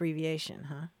as an abbreviation,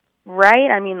 huh?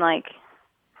 Right? I mean,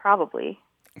 probably.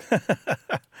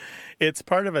 It's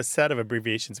part of a set of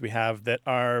abbreviations we have that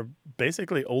are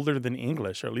basically older than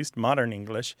English, or at least modern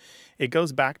English. It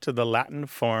goes back to the Latin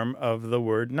form of the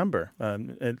word number.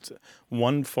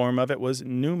 One form of it was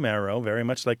numero, very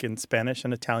much like in Spanish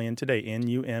and Italian today,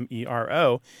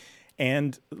 N-U-M-E-R-O.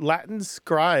 And Latin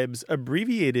scribes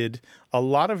abbreviated a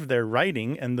lot of their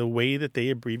writing, and the way that they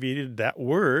abbreviated that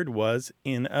word was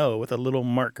in O, with a little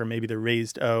mark, or maybe the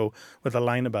raised O with a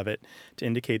line above it to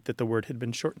indicate that the word had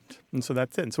been shortened. And so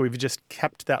that's it. And so we've just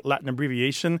kept that Latin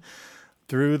abbreviation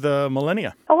through the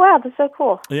millennia. Oh, wow, that's so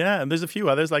cool. Yeah, and there's a few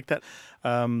others like that.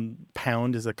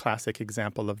 Pound is a classic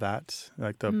example of that,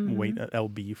 like the weight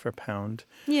LB for pound.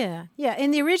 Yeah.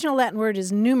 And the original Latin word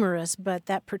is numerous, but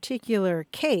that particular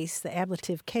case, the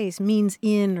ablative case, means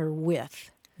in or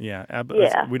with. Yeah.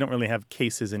 We don't really have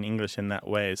cases in English in that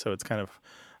way, so it's kind of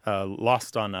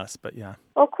lost on us, but yeah.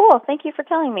 Oh, cool. Thank you for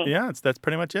telling me. Yeah, that's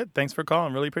pretty much it. Thanks for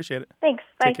calling. Really appreciate it. Thanks.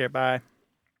 Bye. Take care. Bye.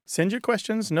 Send your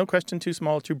questions, no question too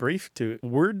small, too brief, to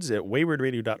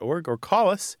words@waywardradio.org or call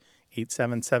us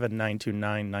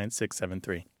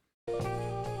 877-929-9673.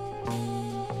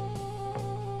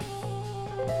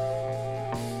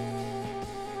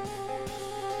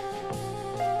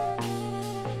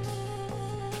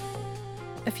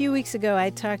 A few weeks ago, I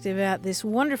talked about this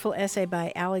wonderful essay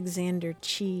by Alexander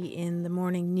Chee in the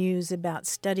Morning News about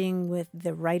studying with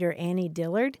the writer Annie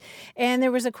Dillard. And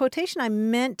there was a quotation I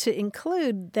meant to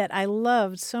include that I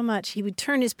loved so much. He would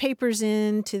turn his papers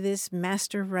in to this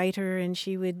master writer, and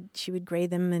she would grade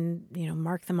them and,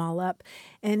 mark them all up.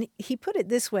 And he put it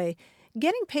this way: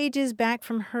 getting pages back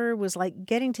from her was like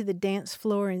getting to the dance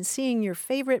floor and seeing your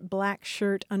favorite black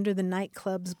shirt under the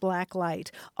nightclub's black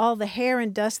light. All the hair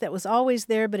and dust that was always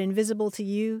there but invisible to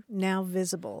you, now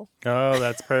visible. Oh,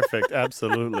 that's perfect.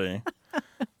 Absolutely.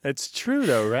 It's true,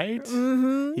 though, right?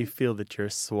 Mm-hmm. You feel that you're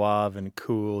suave and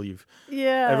cool. It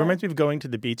Yeah. reminds me of going to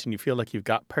the beach and you feel like you've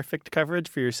got perfect coverage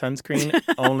for your sunscreen,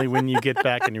 only when you get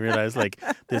back and you realize,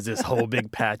 there's this whole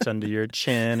big patch under your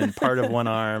chin and part of one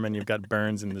arm, and you've got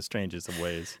burns in the strangest of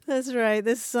ways. That's right.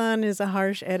 The sun is a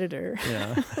harsh editor.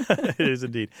 Yeah, it is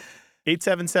indeed.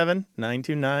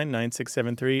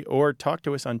 877-929-9673, or talk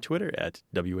to us on Twitter at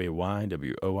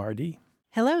WAYWORD.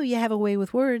 Hello, you have a way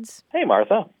with words. Hey,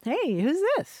 Martha. Hey, who's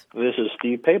this? This is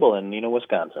Steve Pable in Neenah,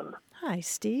 Wisconsin. Hi,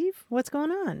 Steve. What's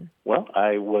going on? Well,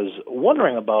 I was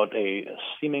wondering about a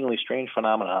seemingly strange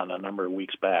phenomenon a number of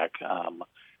weeks back.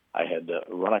 I had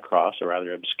run across a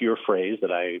rather obscure phrase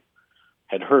that I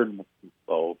had heard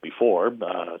before,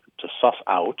 to suss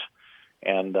out,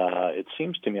 and it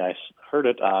seems to me I heard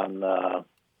it on the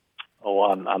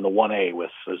 1A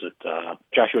with,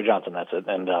 Joshua Johnson, that's it.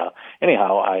 And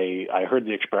anyhow, I heard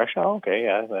the expression, I don't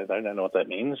know what that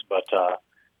means, but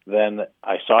then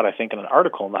I saw it, I think, in an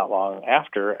article not long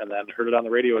after, and then heard it on the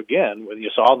radio again, when you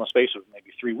saw it in the space of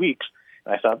maybe 3 weeks,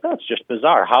 and I thought, that's just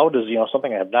bizarre. How does,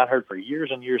 something I have not heard for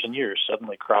years and years and years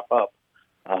suddenly crop up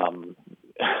in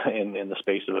the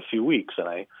space of a few weeks? And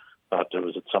I thought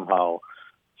somehow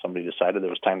somebody decided it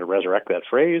was time to resurrect that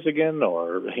phrase again,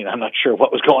 or I'm not sure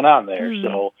what was going on there.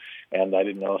 So, and I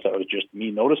didn't know if that was just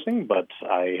me noticing, but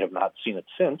I have not seen it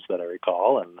since that I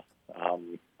recall, and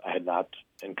I had not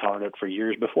encountered it for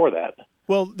years before that.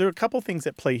 Well, there are a couple things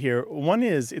at play here. One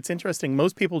is, it's interesting.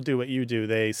 Most people do what you do.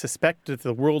 They suspect that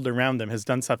the world around them has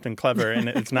done something clever, and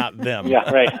it's not them.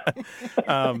 Yeah, right.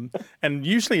 And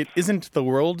usually it isn't the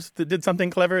world that did something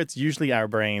clever. It's usually our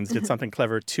brains did something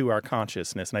clever to our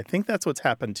consciousness. And I think that's what's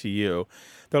happened to you.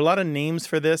 There are a lot of names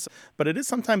for this, but it is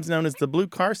sometimes known as the blue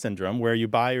car syndrome, where you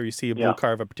buy or you see a blue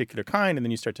car of a particular kind, and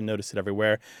then you start to notice it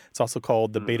everywhere. It's also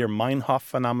called the Baader-Meinhof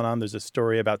phenomenon. There's a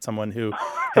story about someone who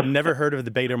had never heard of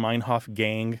the Baader-Meinhof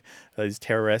gang, these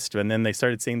terrorists, and then they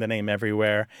started seeing the name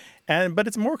everywhere. But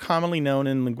it's more commonly known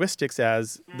in linguistics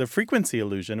as the frequency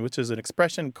illusion, which is an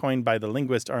expression coined by the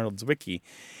linguist Arnold Zwicky.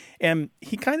 And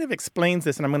he kind of explains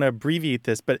this, and I'm going to abbreviate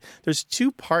this, but there's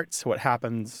two parts to what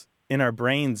happens in our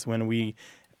brains when we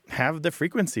have the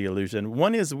frequency illusion.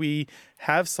 One is we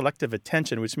have selective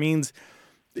attention, which means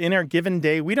in our given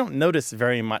day, we don't notice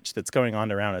very much that's going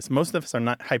on around us. Most of us are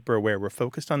not hyper aware. We're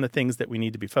focused on the things that we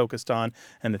need to be focused on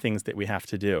and the things that we have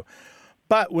to do.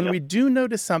 But when we do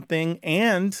notice something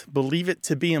and believe it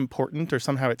to be important, or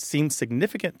somehow it seems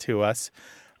significant to us,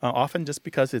 often just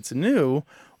because it's new,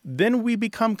 then we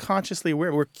become consciously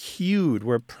aware. We're cued.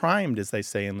 We're primed, as they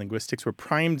say in linguistics. We're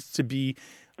primed to be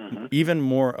even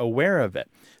more aware of it.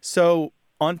 So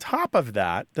on top of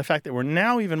that, the fact that we're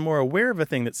now even more aware of a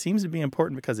thing that seems to be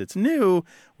important because it's new,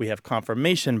 we have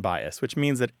confirmation bias, which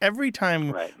means that every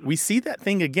time we see that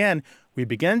thing again, we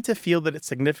begin to feel that it's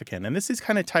significant. And this is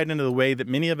kind of tied into the way that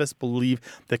many of us believe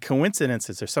that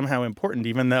coincidences are somehow important,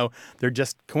 even though they're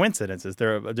just coincidences.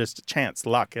 They're just chance,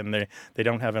 luck, and they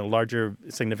don't have a larger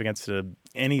significance to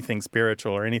anything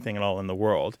spiritual or anything at all in the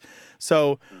world.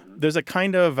 So there's a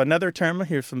kind of, another term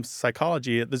here from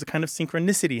psychology, there's a kind of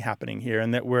synchronicity happening here,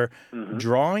 in that we're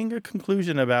drawing a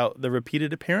conclusion about the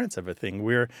repeated appearance of a thing.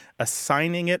 We're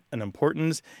assigning it an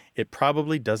importance it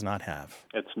probably does not have.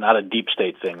 It's not a deep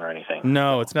state thing or anything.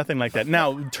 No, it's nothing like that.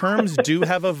 Now, terms do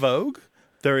have a vogue.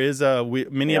 There is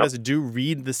many of us do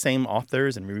read the same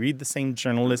authors and we read the same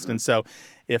journalists. And so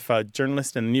if a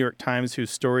journalist in the New York Times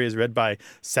whose story is read by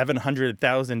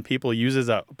 700,000 people uses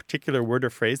a particular word or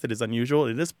phrase that is unusual,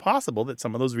 it is possible that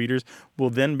some of those readers will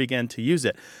then begin to use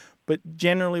it. But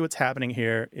generally what's happening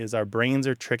here is our brains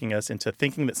are tricking us into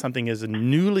thinking that something is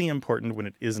newly important when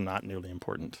it is not newly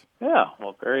important. Yeah,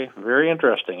 well, very, very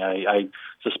interesting. I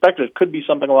suspect it could be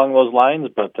something along those lines,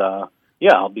 but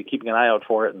yeah, I'll be keeping an eye out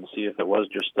for it and see if it was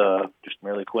just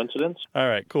merely coincidence. All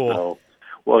right, cool. So,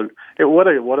 well,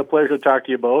 what a pleasure to talk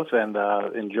to you both, and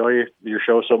enjoy your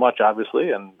show so much, obviously,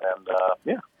 and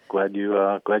yeah, glad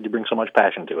you bring so much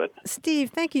passion to it. Steve,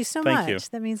 thank you so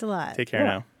much. That means a lot. Take care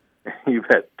now. You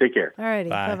bet. Take care. All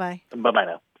righty. Bye. Bye-bye. Bye-bye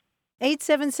now.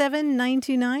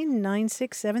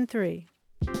 877-929-9673.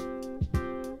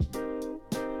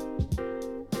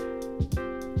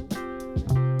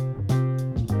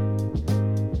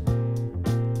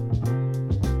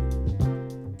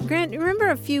 Grant, remember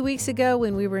a few weeks ago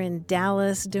when we were in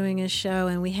Dallas doing a show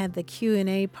and we had the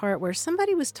Q&A part where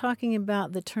somebody was talking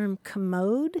about the term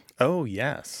commode? Oh,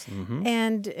 yes. Mm-hmm.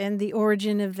 And the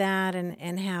origin of that,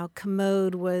 and how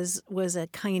commode was a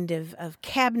kind of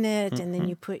cabinet, and then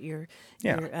you put your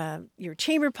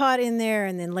chamber pot in there,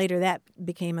 and then later that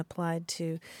became applied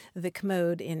to the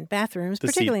commode in bathrooms,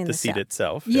 particularly in the seat South.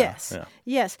 itself. Yes, yeah.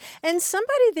 yes. And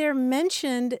somebody there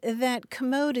mentioned that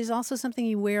commode is also something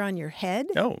you wear on your head.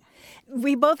 Oh.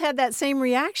 We both had that same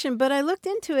reaction, but I looked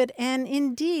into it, and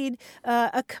indeed,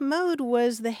 a commode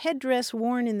was the headdress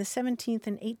worn in the 17th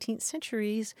and 18th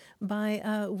centuries by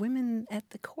women at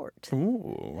the court.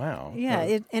 Ooh, wow. Yeah,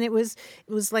 it was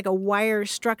like a wire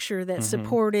structure that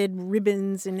supported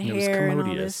ribbons and hair and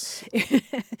all this.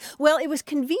 Well, it was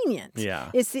convenient.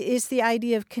 Yeah. It's the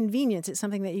idea of convenience. It's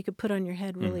something that you could put on your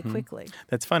head really quickly.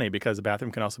 That's funny because a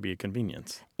bathroom can also be a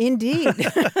convenience. Indeed.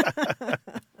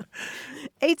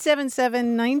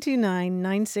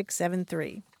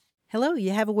 877-929-9673. Hello,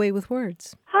 you have a way with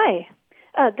words. Hi,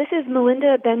 this is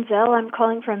Melinda Benzel. I'm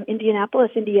calling from Indianapolis,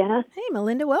 Indiana. Hey,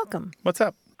 Melinda, welcome. What's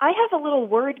up? I have a little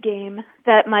word game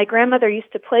that my grandmother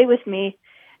used to play with me,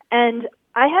 and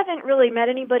I haven't really met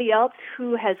anybody else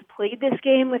who has played this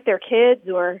game with their kids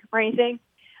or anything.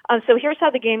 So here's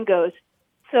how the game goes.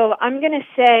 So I'm going to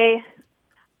say,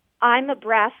 I'm a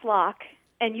brass lock,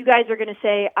 and you guys are going to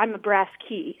say, I'm a brass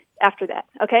key after that,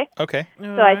 okay? Okay.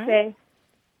 So I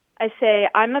say,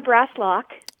 I'm a brass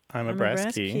lock. I'm a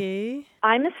brass key.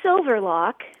 I'm a silver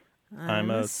lock. I'm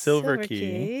a silver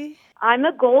key. I'm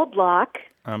a gold lock.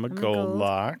 I'm a gold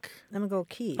lock. I'm a gold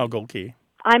key. Oh, gold key.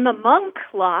 I'm a monk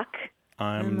lock.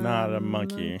 I'm not a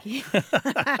monkey.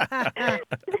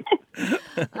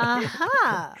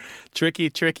 Aha. Tricky.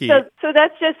 So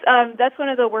that's just that's one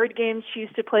of the word games she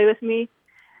used to play with me,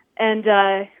 and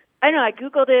I don't know, I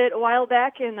Googled it a while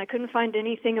back and I couldn't find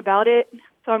anything about it.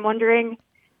 So I'm wondering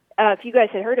if you guys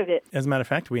had heard of it. As a matter of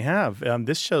fact, we have.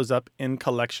 This shows up in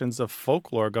collections of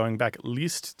folklore going back at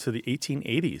least to the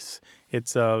 1880s.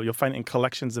 It's you'll find it in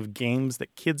collections of games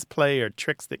that kids play or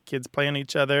tricks that kids play on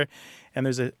each other. And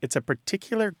it's a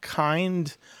particular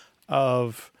kind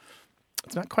of,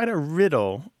 it's not quite a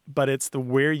riddle, but it's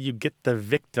where you get the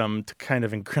victim to kind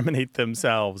of incriminate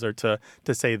themselves or to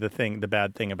say the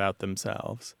bad thing about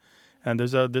themselves. And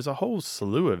there's a whole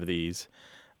slew of these.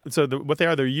 So what they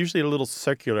are, they're usually a little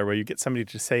circular where you get somebody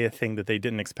to say a thing that they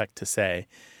didn't expect to say.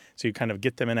 So you kind of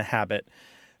get them in a habit.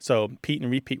 So Pete and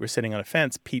Repeat were sitting on a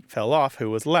fence. Pete fell off. Who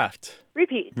was left?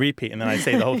 Repeat. And then I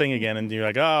say the whole thing again, and you're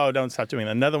like, oh, don't stop doing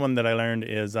that. Another one that I learned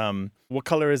is, what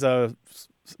color is a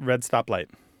red stoplight?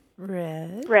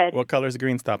 Red. Red. What color is a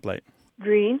green stoplight?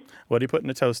 Green. What do you put in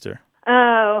a toaster?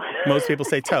 Oh. Most people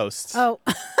say toast. Oh.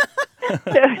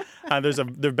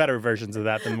 There are better versions of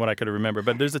that than what I could remember.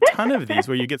 But there's a ton of these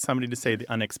where you get somebody to say the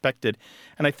unexpected.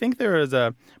 And I think there is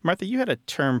Martha, you had a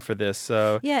term for this.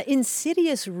 Yeah,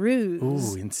 insidious ruse.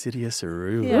 Ooh, insidious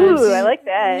ruse. Yeah. Ooh, I like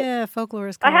that. Yeah,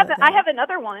 folklorists I call have it that. I have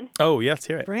another one. Oh, yeah, let's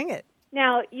hear it. Bring it.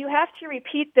 Now, you have to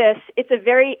repeat this. It's a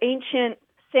very ancient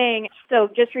saying. So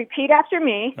just repeat after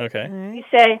me. Okay. Right. You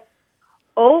say,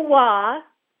 Owa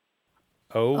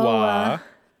Owa.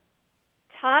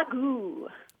 Tagu.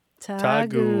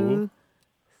 Tagu.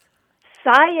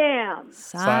 Siam.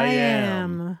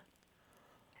 Siam.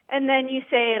 And then you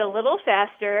say it a little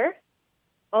faster.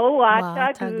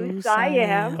 Owatagu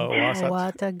Siam.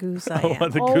 Owatagu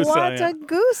Siam.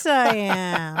 Owatagu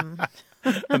Siam.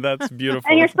 That's beautiful.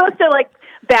 And you're supposed to like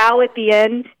bow at the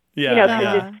end. Yeah. You know,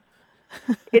 'cause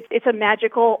it's a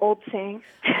magical old saying.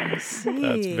 That's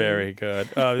very good.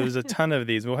 There's a ton of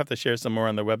these. We'll have to share some more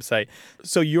on the website.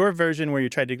 So your version where you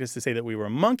tried to get us to say that we were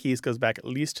monkeys goes back at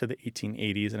least to the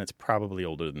 1880s, and it's probably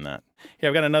older than that. Here,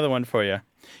 I've got another one for you.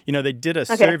 You know, they did a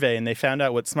survey, and they found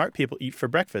out what smart people eat for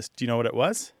breakfast. Do you know what it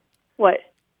was? What?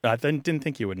 I didn't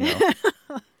think you would know.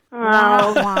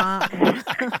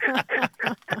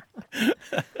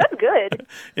 That's good.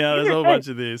 Yeah, there's a whole bunch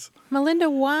of these. Melinda,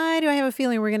 why do I have a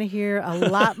feeling we're going to hear a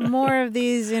lot more of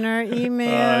these in our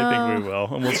email? I think we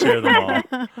will, and we'll share them all.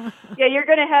 Yeah, you're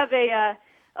going to have a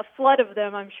flood of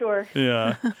them, I'm sure.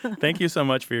 Yeah. Thank you so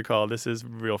much for your call. This is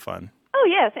real fun. Oh,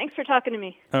 yeah. Thanks for talking to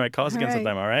me. All right, call us again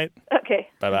sometime, all right? Okay.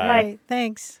 Bye-bye. Bye.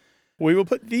 Thanks. We will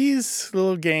put these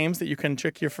little games that you can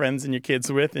trick your friends and your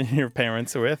kids with and your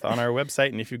parents with on our website.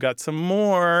 And if you've got some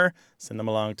more, send them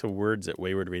along to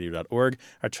words@waywardradio.org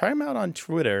or try them out on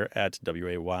Twitter at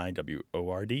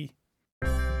WAYWORD.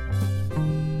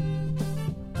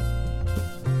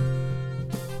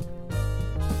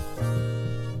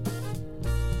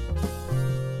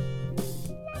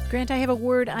 Grant, I have a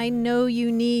word I know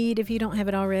you need if you don't have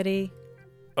it already.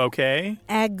 Okay.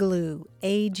 Aglu.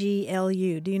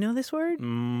 A-G-L-U. Do you know this word?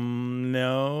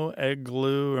 No.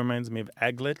 Aglu reminds me of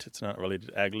aglet. It's not related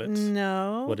to aglet.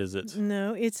 No. What is it?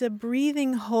 No. It's a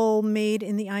breathing hole made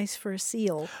in the ice for a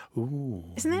seal. Ooh.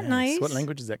 Isn't that nice? What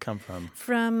language does that come from?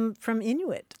 From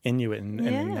Inuit. Inuit, and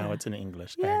now it's in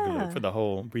English. Yeah. Aglu, for the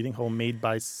whole breathing hole made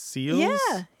by seals?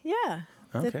 Yeah.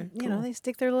 Okay, You know, they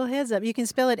stick their little heads up. You can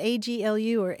spell it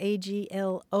A-G-L-U or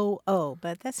A-G-L-O-O,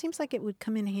 but that seems like it would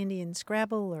come in handy in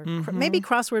Scrabble or maybe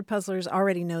crossword puzzlers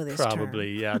already know this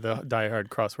Probably, yeah. The diehard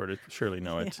crossworders surely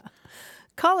know it. Yeah.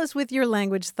 Call us with your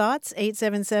language thoughts,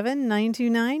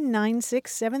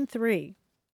 877-929-9673.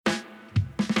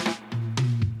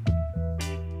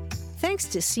 Thanks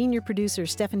to senior producer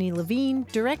Stephanie Levine,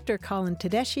 director Colin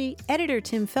Tedeschi, editor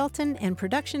Tim Felton, and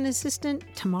production assistant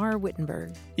Tamar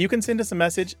Wittenberg. You can send us a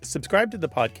message, subscribe to the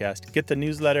podcast, get the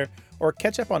newsletter, or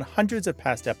catch up on hundreds of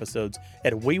past episodes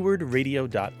at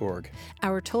waywardradio.org.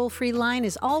 Our toll-free line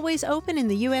is always open in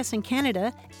the U.S. and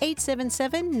Canada,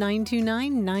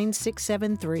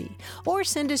 877-929-9673. Or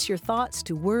send us your thoughts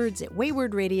to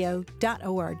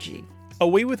words@waywardradio.org. A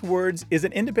Way with Words is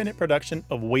an independent production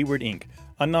of Wayward Inc.,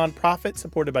 a nonprofit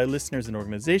supported by listeners and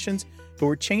organizations who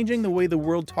are changing the way the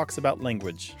world talks about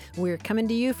language. We're coming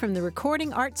to you from the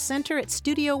Recording Arts Center at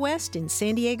Studio West in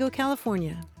San Diego,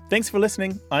 California. Thanks for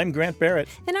listening. I'm Grant Barrett.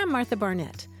 And I'm Martha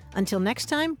Barnett. Until next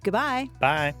time, goodbye.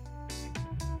 Bye.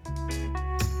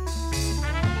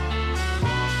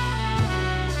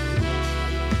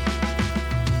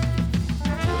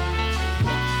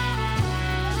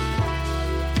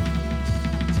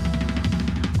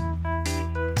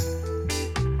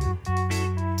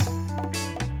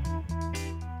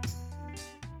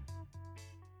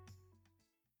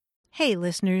 Hey,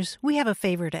 listeners, we have a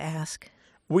favor to ask.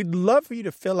 We'd love for you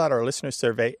to fill out our listener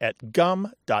survey at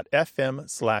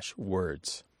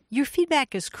gum.fm/words. Your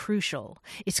feedback is crucial.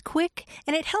 It's quick,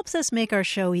 and it helps us make our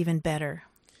show even better.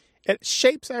 It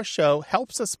shapes our show,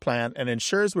 helps us plan, and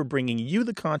ensures we're bringing you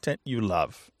the content you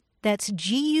love. That's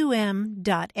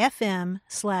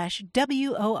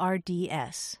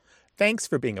gum.fm/WORDS. Thanks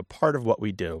for being a part of what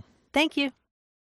we do. Thank you.